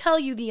when I tell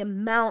you the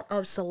amount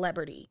of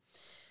celebrity,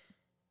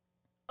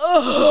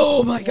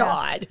 oh my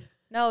god.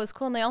 No, it was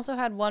cool. And they also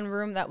had one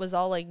room that was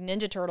all like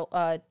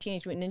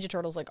Teenage Mutant Ninja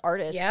Turtles, like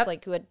artists, Yep.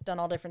 like who had done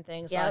all different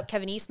things. Yep.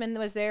 Kevin Eastman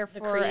was there for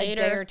a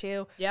creator. day or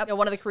two. Yep.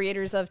 One of the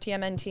creators of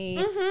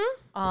TMNT.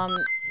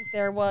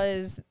 There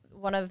was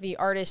one of the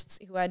artists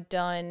who had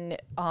done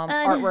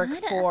artwork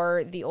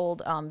for the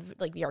old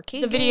like the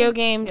arcade, video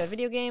games. Yeah,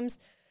 video games.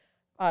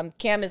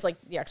 Cam is like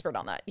the expert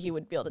on that. He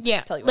would be able to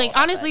Yeah, tell you. like all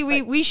about honestly,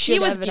 that. we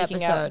should was have an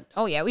geeking episode. out.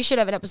 Oh yeah, we should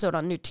have an episode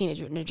on new Teenage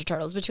Mutant Ninja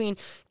Turtles between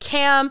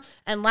Cam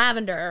and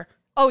Lavender.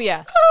 Oh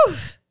yeah.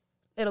 Oof,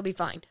 it'll be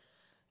fine.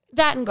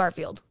 That and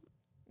Garfield.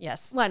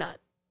 Yes. Why not?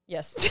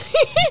 Yes.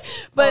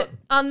 But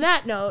on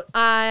that note,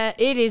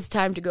 it is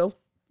time to go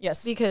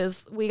Yes.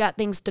 because we got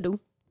things to do.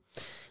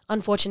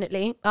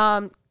 Unfortunately,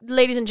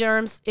 ladies and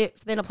germs,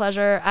 it's been a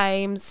pleasure.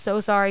 I'm so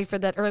sorry for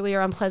that earlier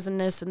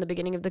unpleasantness in the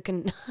beginning of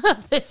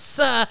this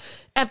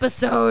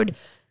episode.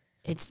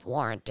 It's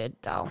warranted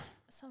though.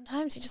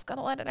 Sometimes you just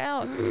gotta let it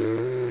out.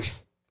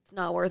 It's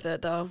not worth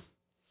it though.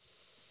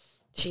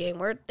 She ain't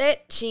worth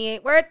it. She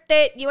ain't worth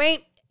it. You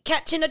ain't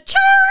catching a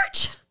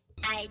charge.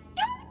 I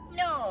don't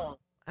know.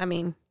 I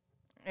mean,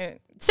 Uh,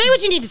 say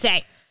what you need to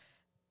say.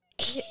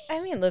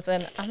 I mean,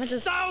 listen, I'm gonna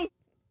just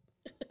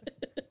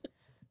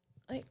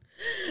like,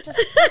 you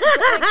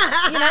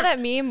know that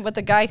meme with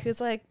the guy who's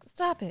like,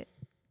 "Stop it,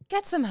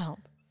 get some help."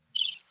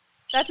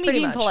 That's me Pretty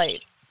being much.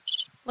 polite.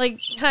 Like,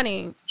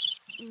 honey,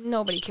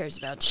 nobody cares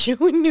about you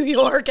in New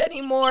York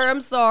anymore.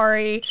 I'm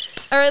sorry.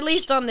 Or at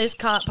least on this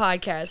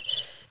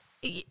podcast.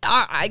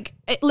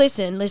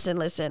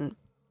 Listen.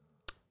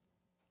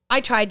 I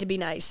tried to be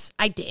nice.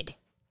 I did.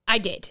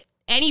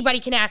 Anybody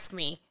can ask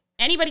me.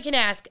 Anybody can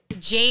ask.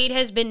 Jade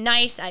has been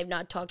nice. I have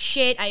not talked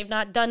shit. I have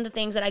not done the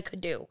things that I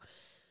could do.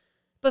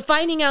 But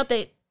finding out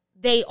that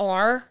they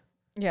are,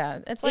 Yeah,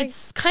 it's like,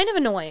 it's kind of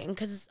annoying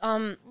because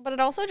but it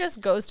also just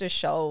goes to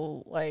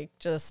show like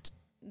just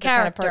the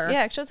Character.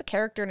 yeah, it shows the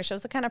character and it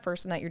shows the kind of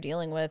person that you're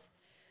dealing with.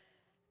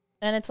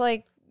 And it's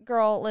like,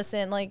 girl,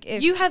 listen, like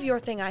if You have your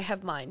thing, I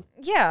have mine.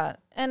 yeah,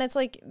 and it's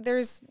like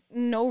there's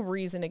no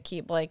reason to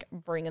keep like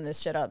bringing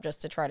this shit up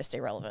just to try to stay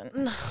relevant.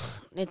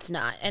 It's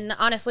not. And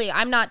honestly,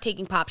 I'm not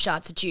taking pop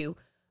shots at you.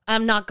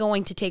 I'm not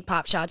going to take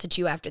pop shots at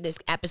you after this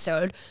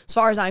episode. As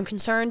far as I'm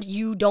concerned,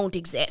 you don't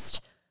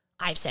exist.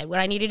 I've said what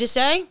I needed to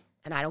say,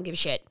 and I don't give a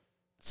shit.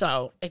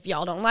 So if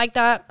y'all don't like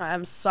that,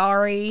 I'm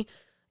sorry.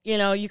 You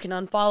know, you can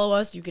unfollow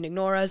us. You can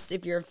ignore us.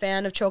 If you're a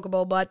fan of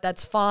Chocobo Butt,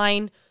 that's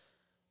fine.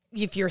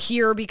 If you're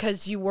here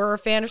because you were a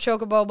fan of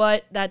Chocobo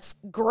Butt, that's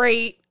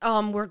great.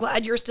 We're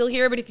glad you're still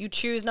here. But if you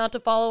choose not to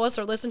follow us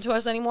or listen to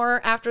us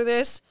anymore after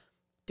this,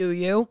 do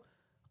you?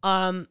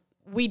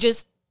 We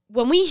just,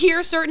 when we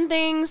hear certain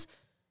things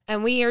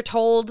and we are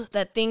told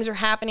that things are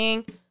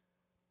happening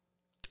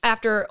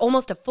after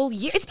almost a full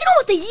year, it's been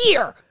almost a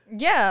year.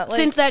 Yeah, like,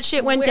 since that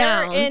shit went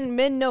down. We're in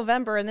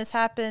mid-November, and this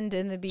happened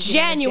in the beginning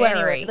January. of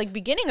January. Like,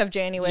 beginning of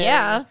January.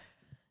 Yeah.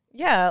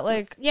 Yeah,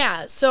 like...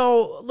 Yeah,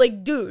 so,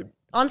 like, dude,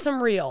 on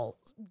some real,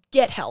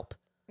 get help.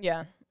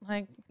 Yeah,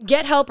 like...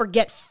 Get help or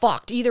get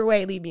fucked. Either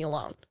way, leave me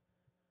alone.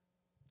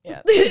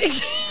 Yeah.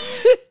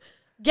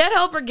 Get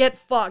help or get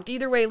fucked.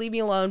 Either way, leave me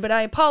alone. But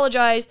I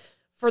apologize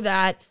for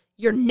that.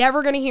 You're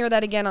never going to hear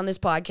that again on this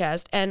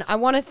podcast. And I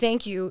want to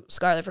thank you,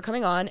 Scarlett, for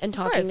coming on and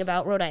talking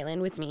about Rhode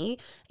Island with me.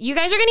 You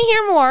guys are going to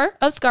hear more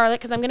of Scarlett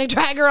because I'm going to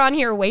drag her on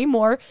here way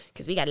more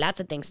because we got lots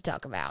of things to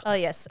talk about. Oh,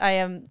 yes. I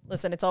am.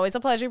 Listen, it's always a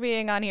pleasure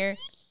being on here.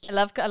 I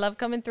love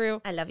coming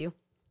through. I love you.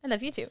 I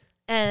love you too.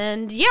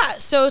 And yeah,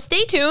 so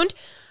stay tuned.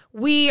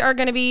 We are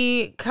going to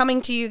be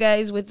coming to you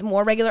guys with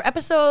more regular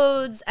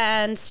episodes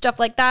and stuff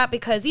like that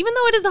because even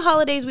though it is the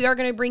holidays, we are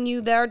going to bring you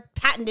their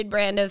patented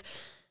brand of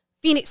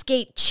Feinics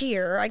Gate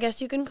cheer, I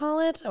guess you can call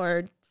it,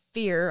 or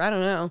fear. I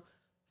don't know.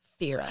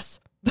 Fear us.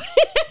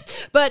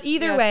 But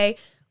either way,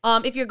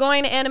 if you're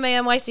going to Anime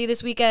NYC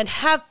this weekend,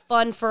 have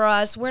fun for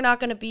us. We're not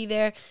going to be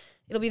there.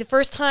 It'll be the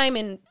first time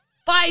in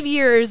 5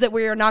 years that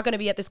we are not going to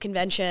be at this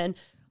convention.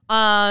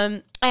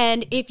 And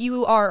if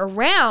you are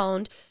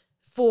around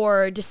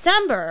for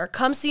December,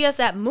 come see us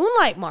at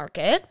Moonlight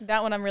Market.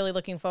 That one I'm really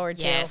looking forward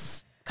to.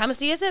 Yes. Come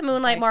see us at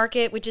Moonlight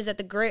Market, which is at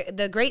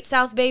the Great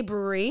South Bay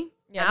Brewery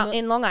out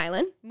in Long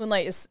Island.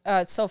 Moonlight is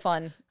so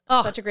fun.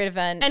 Oh, such a great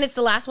event. And it's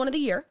the last one of the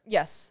year.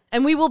 Yes.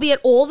 And we will be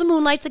at all the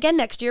Moonlights again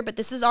next year, but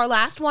this is our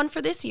last one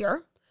for this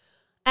year.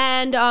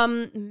 And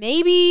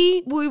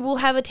maybe we will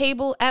have a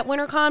table at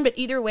WinterCon, but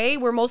either way,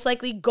 we're most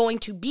likely going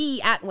to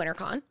be at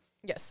WinterCon.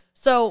 Yes.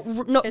 So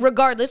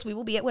regardless, we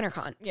will be at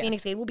WinterCon. Yeah.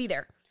 Feinics Gate will be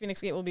there.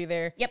 Feinics Gate will be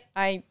there. Yep.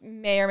 I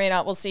may or may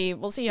not. We'll see.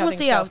 We'll see how We'll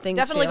things see go. how things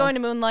Definitely feel. going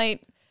to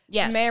Moonlight.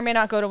 Yes. May or may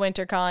not go to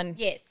WinterCon.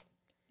 Yes.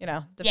 You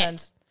know, depends.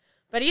 Yes.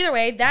 But either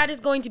way, that is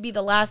going to be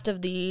the last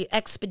of the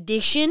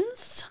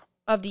expeditions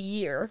of the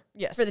year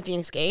for the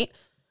Feinics Gate.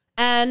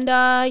 And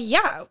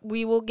yeah,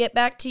 we will get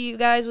back to you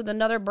guys with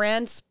another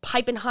brand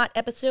piping hot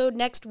episode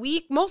next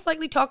week, most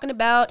likely talking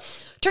about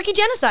Turkey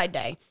Genocide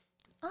Day.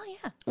 Oh,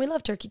 yeah. We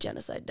love Turkey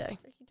Genocide Day.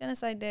 Turkey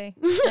Genocide Day.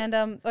 And,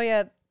 oh,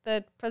 yeah,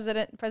 the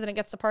president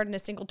gets to pardon a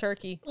single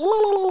turkey.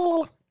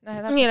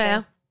 That's you a know,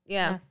 thing.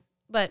 yeah.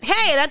 But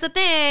hey, that's a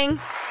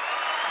thing.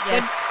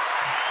 Yes.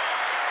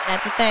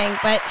 That's a thing.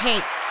 But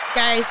hey,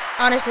 guys,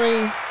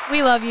 honestly,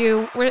 we love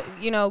you. We're,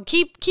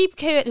 keep.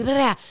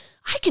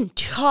 I can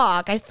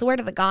talk. I swear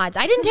to the gods.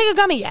 I didn't take a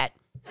gummy yet.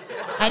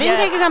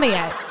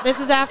 This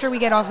is after we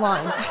get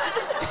offline.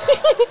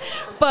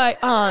 But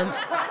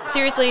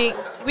seriously,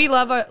 we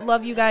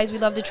love you guys. We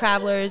love the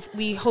travelers.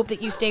 We hope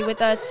that you stay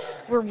with us.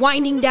 We're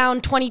winding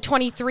down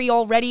 2023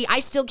 already. I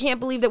still can't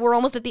believe that we're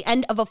almost at the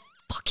end of a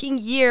fucking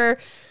year.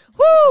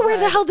 Woo! Where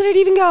the hell did it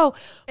even go?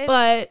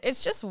 But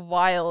it's just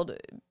wild,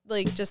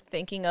 like just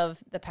thinking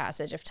of the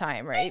passage of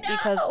time, right?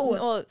 Because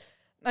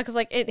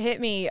like it hit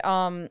me.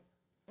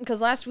 Because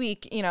last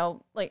week,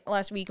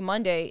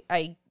 Monday,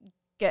 I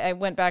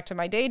went back to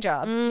my day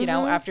job,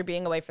 after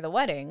being away for the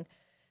wedding.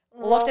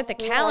 Looked at the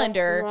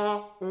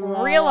calendar,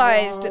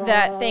 realized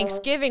that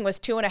Thanksgiving was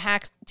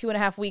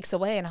 2.5 weeks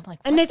away, and I'm like,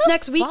 and it's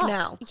next week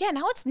now. Yeah,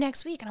 now it's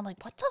next week, and I'm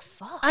like, what the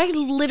fuck? I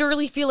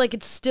literally feel like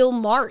it's still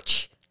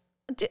March.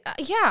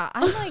 Yeah,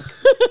 I'm like,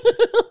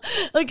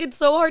 like it's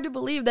so hard to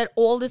believe that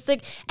all this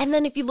thing. And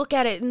then if you look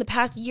at it in the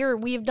past year,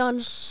 we have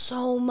done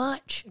so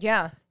much.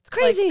 Yeah.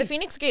 Crazy. Like, the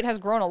Feinics Gate has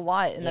grown a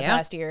lot in the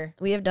past year.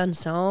 We have done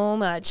so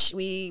much.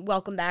 We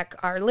welcome back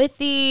our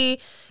Lithy,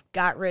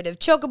 got rid of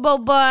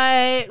Chocobo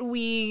Butt.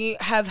 We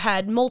have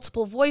had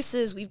multiple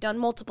voices. We've done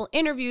multiple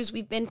interviews.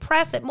 We've been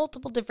press at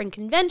multiple different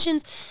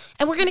conventions.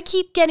 And we're going to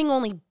keep getting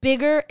only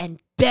bigger and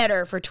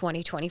better for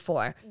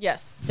 2024.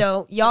 Yes.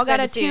 So y'all got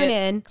to tune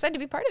in. Excited to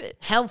be part of it.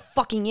 Hell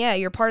fucking yeah.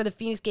 You're part of the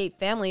Feinics Gate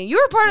family.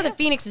 You're a part of the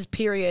Phoenixes,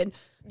 period.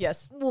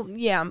 Yes. Well,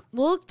 yeah.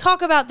 We'll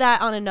talk about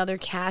that on another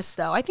cast,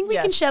 though. I think we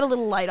can shed a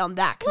little light on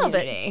that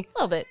community.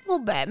 A little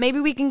bit. Maybe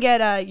we can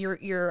get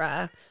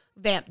your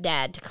vamp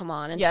dad to come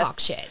on and talk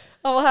shit.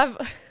 Oh, we'll have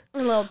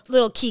a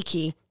little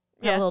kiki.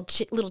 A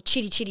little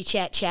chitty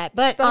chat.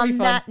 But on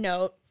that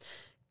note,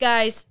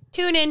 guys,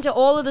 tune in to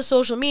all of the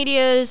social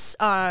medias.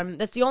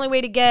 That's the only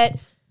way to get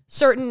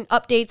certain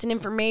updates and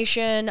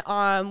information.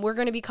 We're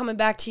going to be coming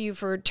back to you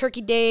for Turkey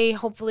Day.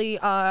 Hopefully,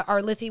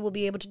 our Lithy will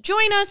be able to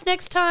join us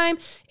next time.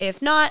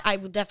 If not, I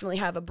will definitely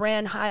have a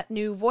brand hot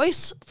new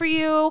voice for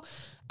you.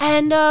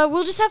 And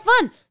we'll just have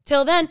fun.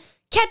 Till then,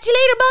 catch you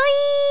later.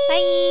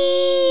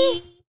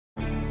 Bye. Bye.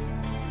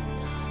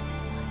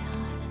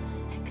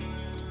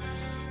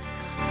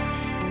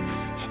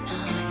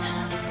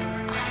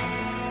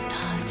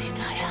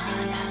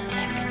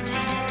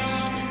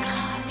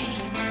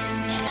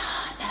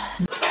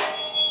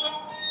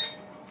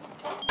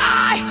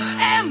 I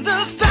am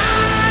the